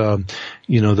that,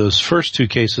 those first two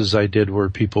cases I did were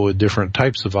people with different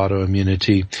types of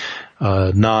autoimmunity,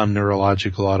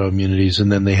 non-neurological autoimmunities, and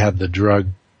then they had the drug,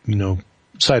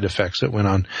 side effects that went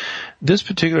on. This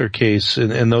particular case,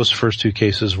 and those first two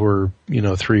cases were,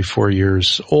 3-4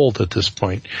 years old at this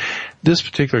point. This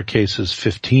particular case is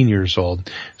 15 years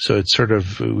old, so it's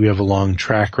we have a long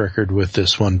track record with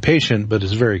this one patient, but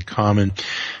it's very common.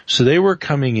 So they were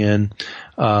coming in,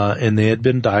 and they had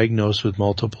been diagnosed with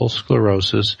multiple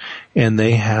sclerosis, and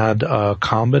they had a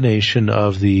combination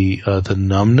of the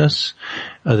numbness.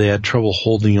 They had trouble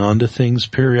holding on to things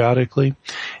periodically,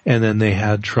 and then they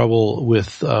had trouble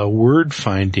with word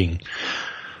finding.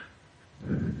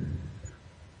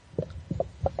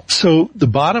 So the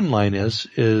bottom line is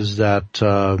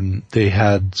that they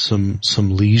had some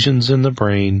lesions in the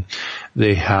brain.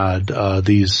 They had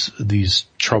these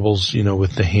troubles,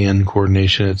 with the hand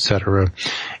coordination, etc.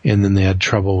 And then they had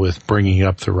trouble with bringing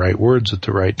up the right words at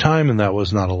the right time, and that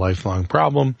was not a lifelong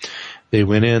problem. They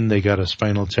went in, they got a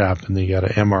spinal tap, and they got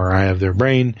an MRI of their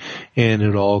brain, and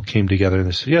it all came together, and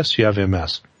they said, yes, you have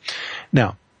MS.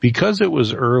 Now, because it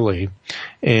was early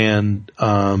and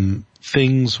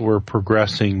things were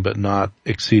progressing but not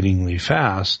exceedingly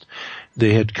fast,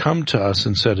 they had come to us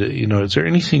and said, is there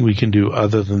anything we can do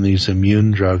other than these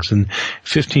immune drugs? And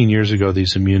 15 years ago,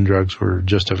 these immune drugs were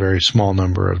just a very small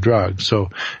number of drugs. So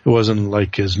it wasn't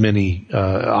like as many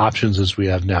options as we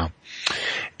have now.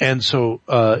 And so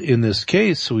in this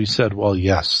case, we said, well,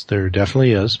 yes, there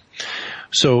definitely is.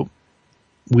 So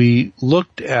we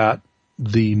looked at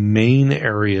the main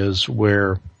areas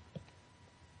where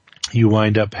you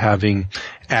wind up having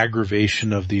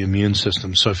aggravation of the immune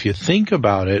system. So if you think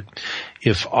about it,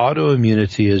 if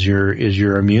autoimmunity is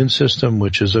your immune system,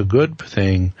 which is a good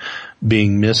thing,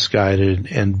 being misguided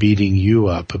and beating you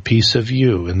up, a piece of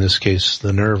you, in this case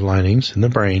the nerve linings in the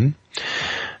brain,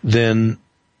 then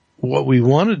what we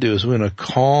want to do is we want to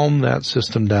calm that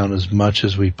system down as much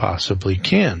as we possibly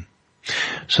can.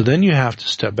 So then you have to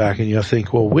step back and you have to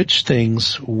think, well, which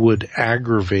things would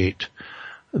aggravate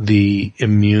the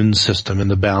immune system and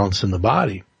the balance in the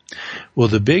body. Well,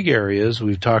 the big areas,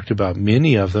 we've talked about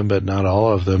many of them, but not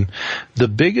all of them. The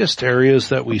biggest areas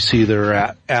that we see that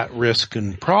are at risk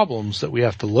and problems that we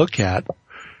have to look at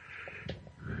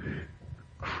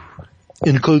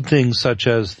include things such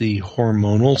as the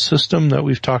hormonal system that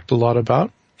we've talked a lot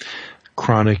about,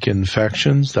 chronic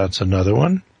infections, that's another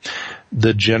one.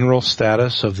 The general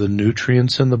status of the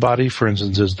nutrients in the body, for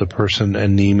instance, is the person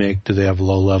anemic? Do they have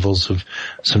low levels of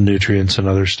some nutrients and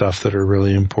other stuff that are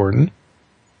really important?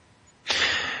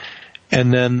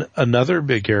 And then another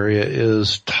big area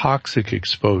is toxic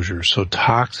exposure. So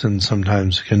toxins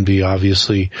sometimes can be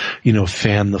obviously,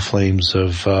 fan the flames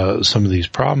of some of these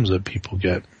problems that people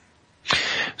get.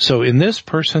 So in this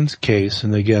person's case,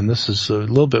 and again, this is a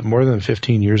little bit more than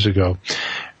 15 years ago,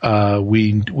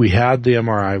 we had the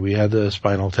MRI, we had the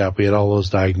spinal tap, we had all those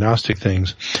diagnostic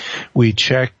things. We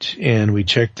checked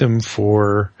them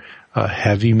for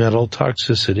heavy metal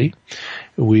toxicity.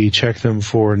 We checked them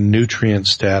for nutrient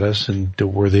status, and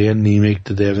were they anemic?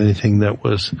 Did they have anything that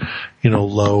was,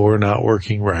 low or not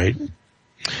working right?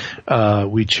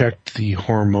 We checked the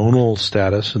hormonal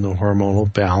status and the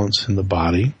hormonal balance in the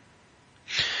body.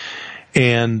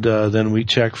 And then we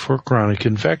checked for chronic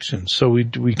infections. So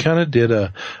we kind of did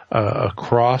a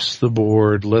across the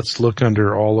board, let's look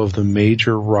under all of the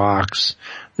major rocks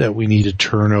that we need to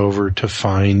turn over to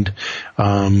find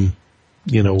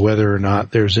whether or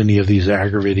not there's any of these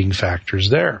aggravating factors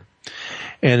there.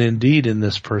 And indeed, in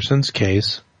this person's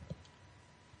case,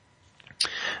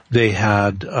 they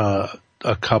had a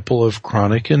couple of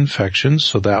chronic infections,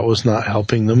 so that was not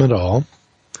helping them at all.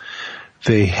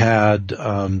 They had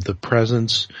the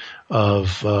presence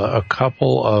of a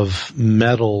couple of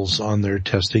metals on their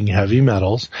testing, heavy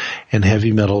metals, and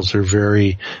heavy metals are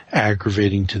very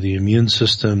aggravating to the immune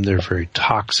system. They're very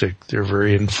toxic. They're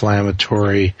very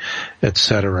inflammatory,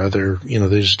 etc.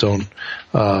 They just don't,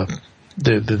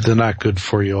 they're not good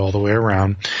for you all the way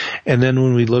around. And then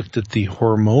when we looked at the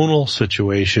hormonal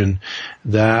situation,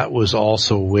 that was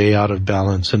also way out of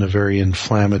balance in a very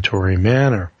inflammatory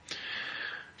manner.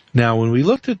 Now, when we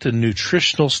looked at the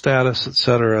nutritional status,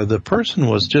 etc., the person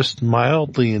was just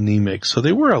mildly anemic. So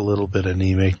they were a little bit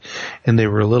anemic and they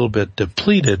were a little bit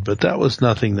depleted, but that was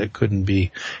nothing that couldn't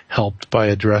be helped by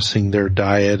addressing their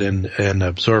diet and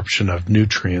absorption of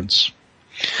nutrients.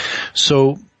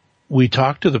 So we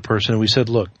talked to the person and we said,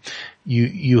 look,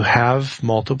 you have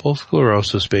multiple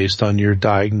sclerosis based on your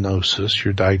diagnosis,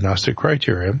 your diagnostic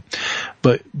criteria,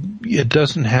 but it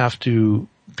doesn't have to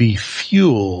be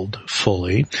fueled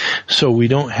fully, so we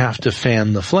don't have to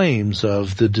fan the flames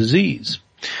of the disease.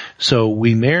 So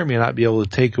we may or may not be able to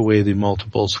take away the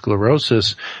multiple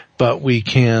sclerosis, but we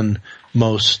can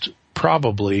most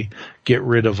probably get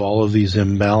rid of all of these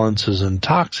imbalances and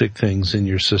toxic things in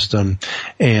your system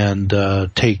and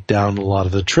take down a lot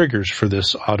of the triggers for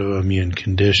this autoimmune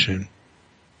condition.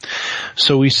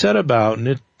 So we set about,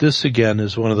 and this again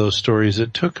is one of those stories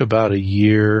that took about a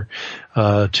year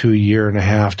to a year and a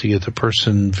half to get the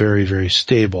person very, very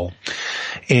stable.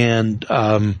 And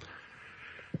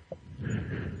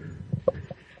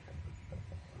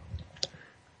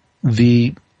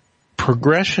the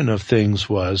progression of things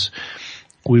was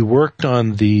we worked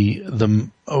on the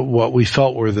what we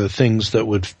felt were the things that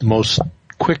would most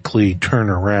quickly turn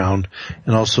around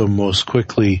and also most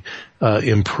quickly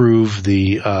improve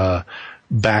the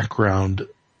background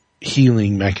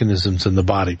healing mechanisms in the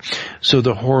body. So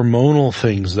the hormonal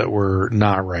things that were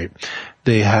not right.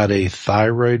 They had a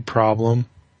thyroid problem,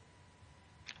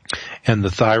 and the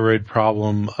thyroid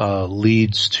problem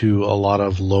leads to a lot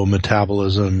of low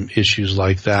metabolism issues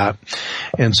like that.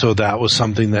 And so that was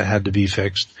something that had to be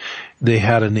fixed. They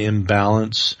had an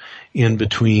imbalance in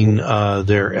between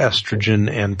their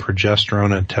estrogen and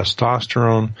progesterone and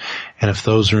testosterone. And if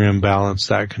those are imbalanced,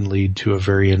 that can lead to a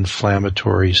very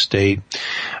inflammatory state.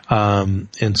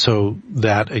 And so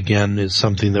that again is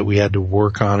something that we had to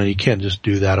work on, and you can't just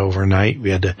do that overnight. We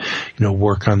had to,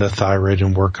 work on the thyroid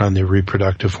and work on the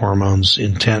reproductive hormones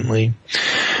intently.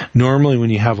 Normally when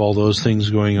you have all those things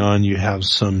going on, you have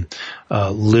some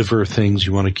liver things.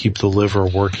 You want to keep the liver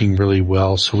working really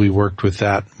well. So we worked with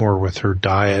that more with her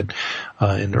diet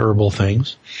and herbal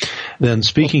things. Then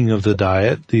speaking of the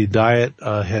diet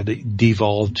had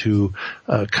devolved to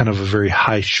kind of a very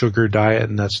high sugar diet,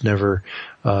 and that's never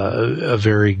a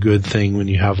very good thing when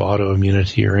you have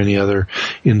autoimmunity or any other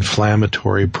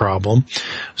inflammatory problem.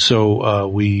 So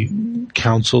we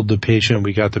counseled the patient.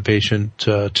 We got the patient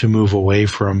to move away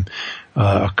from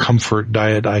a comfort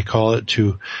diet, I call it,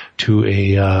 to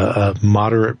to a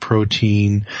moderate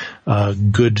protein,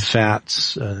 good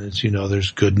fats. As you know,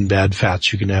 there's good and bad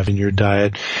fats you can have in your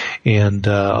diet, and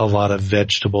a lot of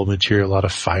vegetable material, a lot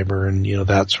of fiber, and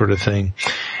that sort of thing.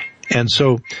 And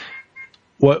so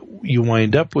what you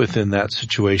wind up with in that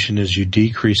situation is you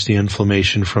decrease the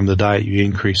inflammation from the diet, you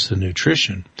increase the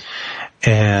nutrition.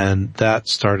 And that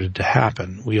started to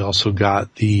happen. We also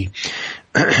got the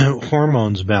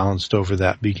hormones balanced over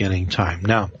that beginning time.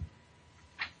 Now,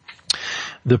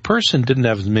 the person didn't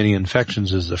have as many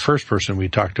infections as the first person we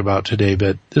talked about today,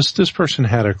 but this person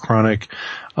had a chronic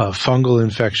fungal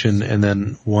infection and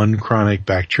then one chronic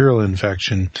bacterial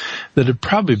infection that had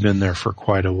probably been there for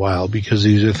quite a while, because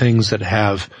these are things that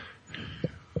have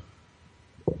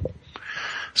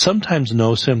sometimes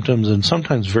no symptoms and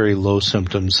sometimes very low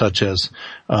symptoms, such as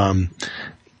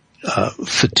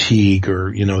fatigue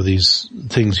or, these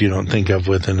things you don't think of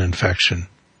with an infection.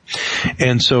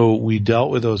 And so we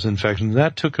dealt with those infections.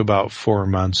 That took about 4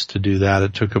 months to do that.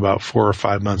 It took about 4 or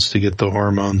 5 months to get the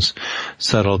hormones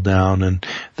settled down, and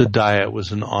the diet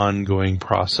was an ongoing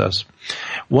process.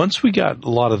 Once we got a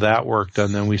lot of that work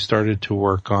done, then we started to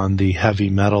work on the heavy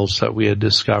metals that we had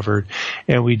discovered,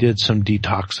 and we did some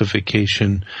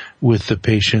detoxification with the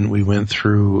patient. We went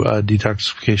through a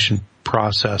detoxification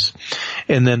process,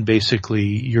 and then basically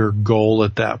your goal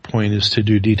at that point is to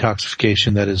do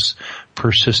detoxification that is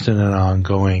persistent and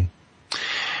ongoing.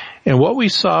 And what we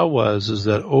saw is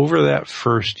that over that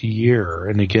first year,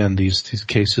 and again, these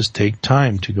cases take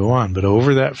time to go on, but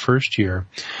over that first year,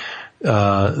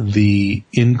 the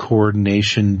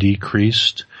incoordination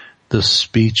decreased, the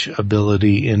speech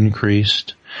ability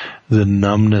increased, the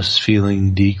numbness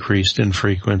feeling decreased in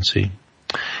frequency.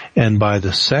 And by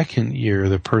the second year,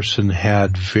 the person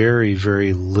had very,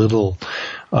 very little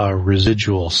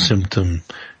residual symptom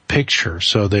picture.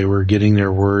 So they were getting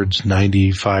their words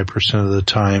 95% of the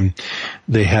time.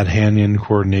 They had hand-hand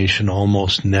coordination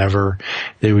almost never.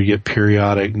 They would get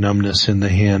periodic numbness in the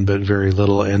hand, but very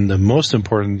little. And the most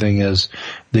important thing is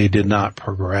they did not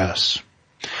progress.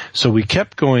 So we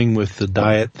kept going with the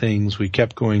diet things. We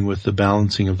kept going with the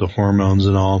balancing of the hormones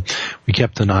and all. We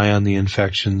kept an eye on the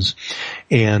infections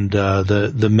and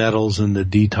the metals and the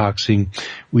detoxing.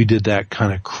 We did that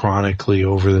kind of chronically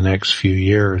over the next few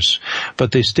years,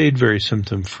 but they stayed very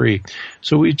symptom free.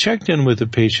 So we checked in with the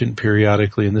patient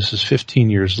periodically, and this is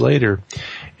 15 years later.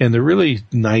 And the really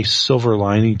nice silver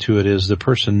lining to it is the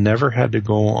person never had to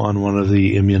go on one of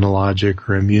the immunologic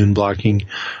or immune blocking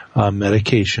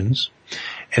medications.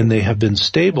 And they have been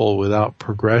stable without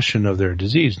progression of their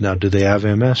disease. Now, do they have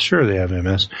MS? Sure, they have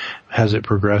MS. Has it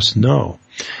progressed? No.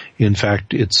 In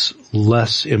fact, it's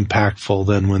less impactful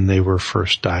than when they were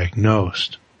first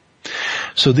diagnosed.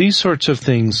 So these sorts of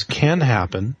things can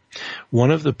happen.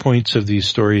 One of the points of these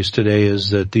stories today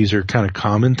is that these are kind of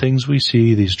common things we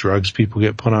see. These drugs people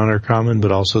get put on are common,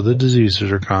 but also the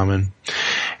diseases are common.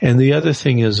 And the other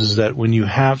thing is that when you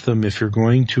have them, if you're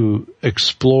going to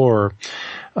explore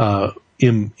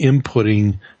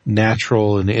inputting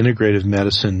natural and integrative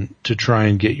medicine to try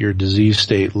and get your disease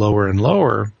state lower and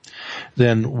lower,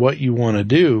 then what you want to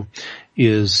do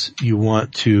is you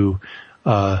want to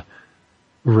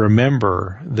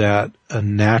remember that a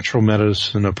natural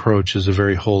medicine approach is a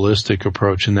very holistic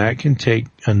approach, and that can take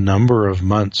a number of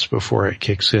months before it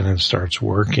kicks in and starts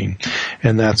working.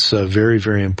 And that's a very,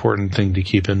 very important thing to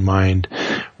keep in mind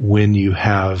when you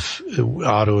have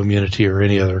autoimmunity or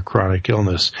any other chronic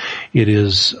illness. It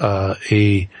is a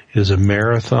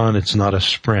marathon. It's not a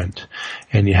sprint,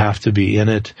 and you have to be in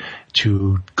it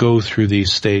to go through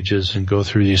these stages and go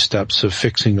through these steps of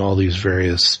fixing all these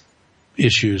various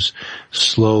issues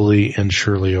slowly and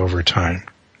surely over time.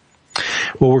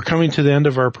 Well, we're coming to the end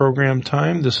of our program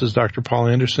time. This is Dr. Paul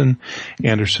Anderson,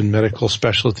 Anderson Medical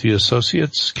Specialty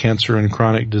Associates,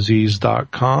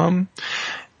 cancerandchronicdisease.com.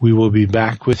 We will be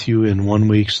back with you in 1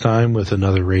 week's time with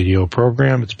another radio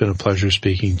program. It's been a pleasure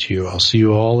speaking to you. I'll see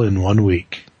you all in 1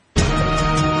 week.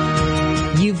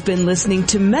 You've been listening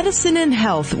to Medicine and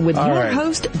Health with your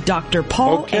host, Dr.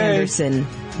 Paul Anderson.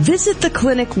 Visit the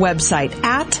clinic website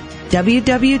at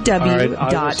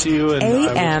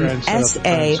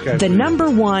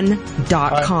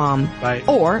www.amsa1.com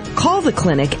or call the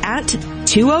clinic at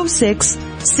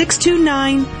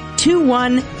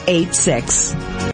 206-629-2186.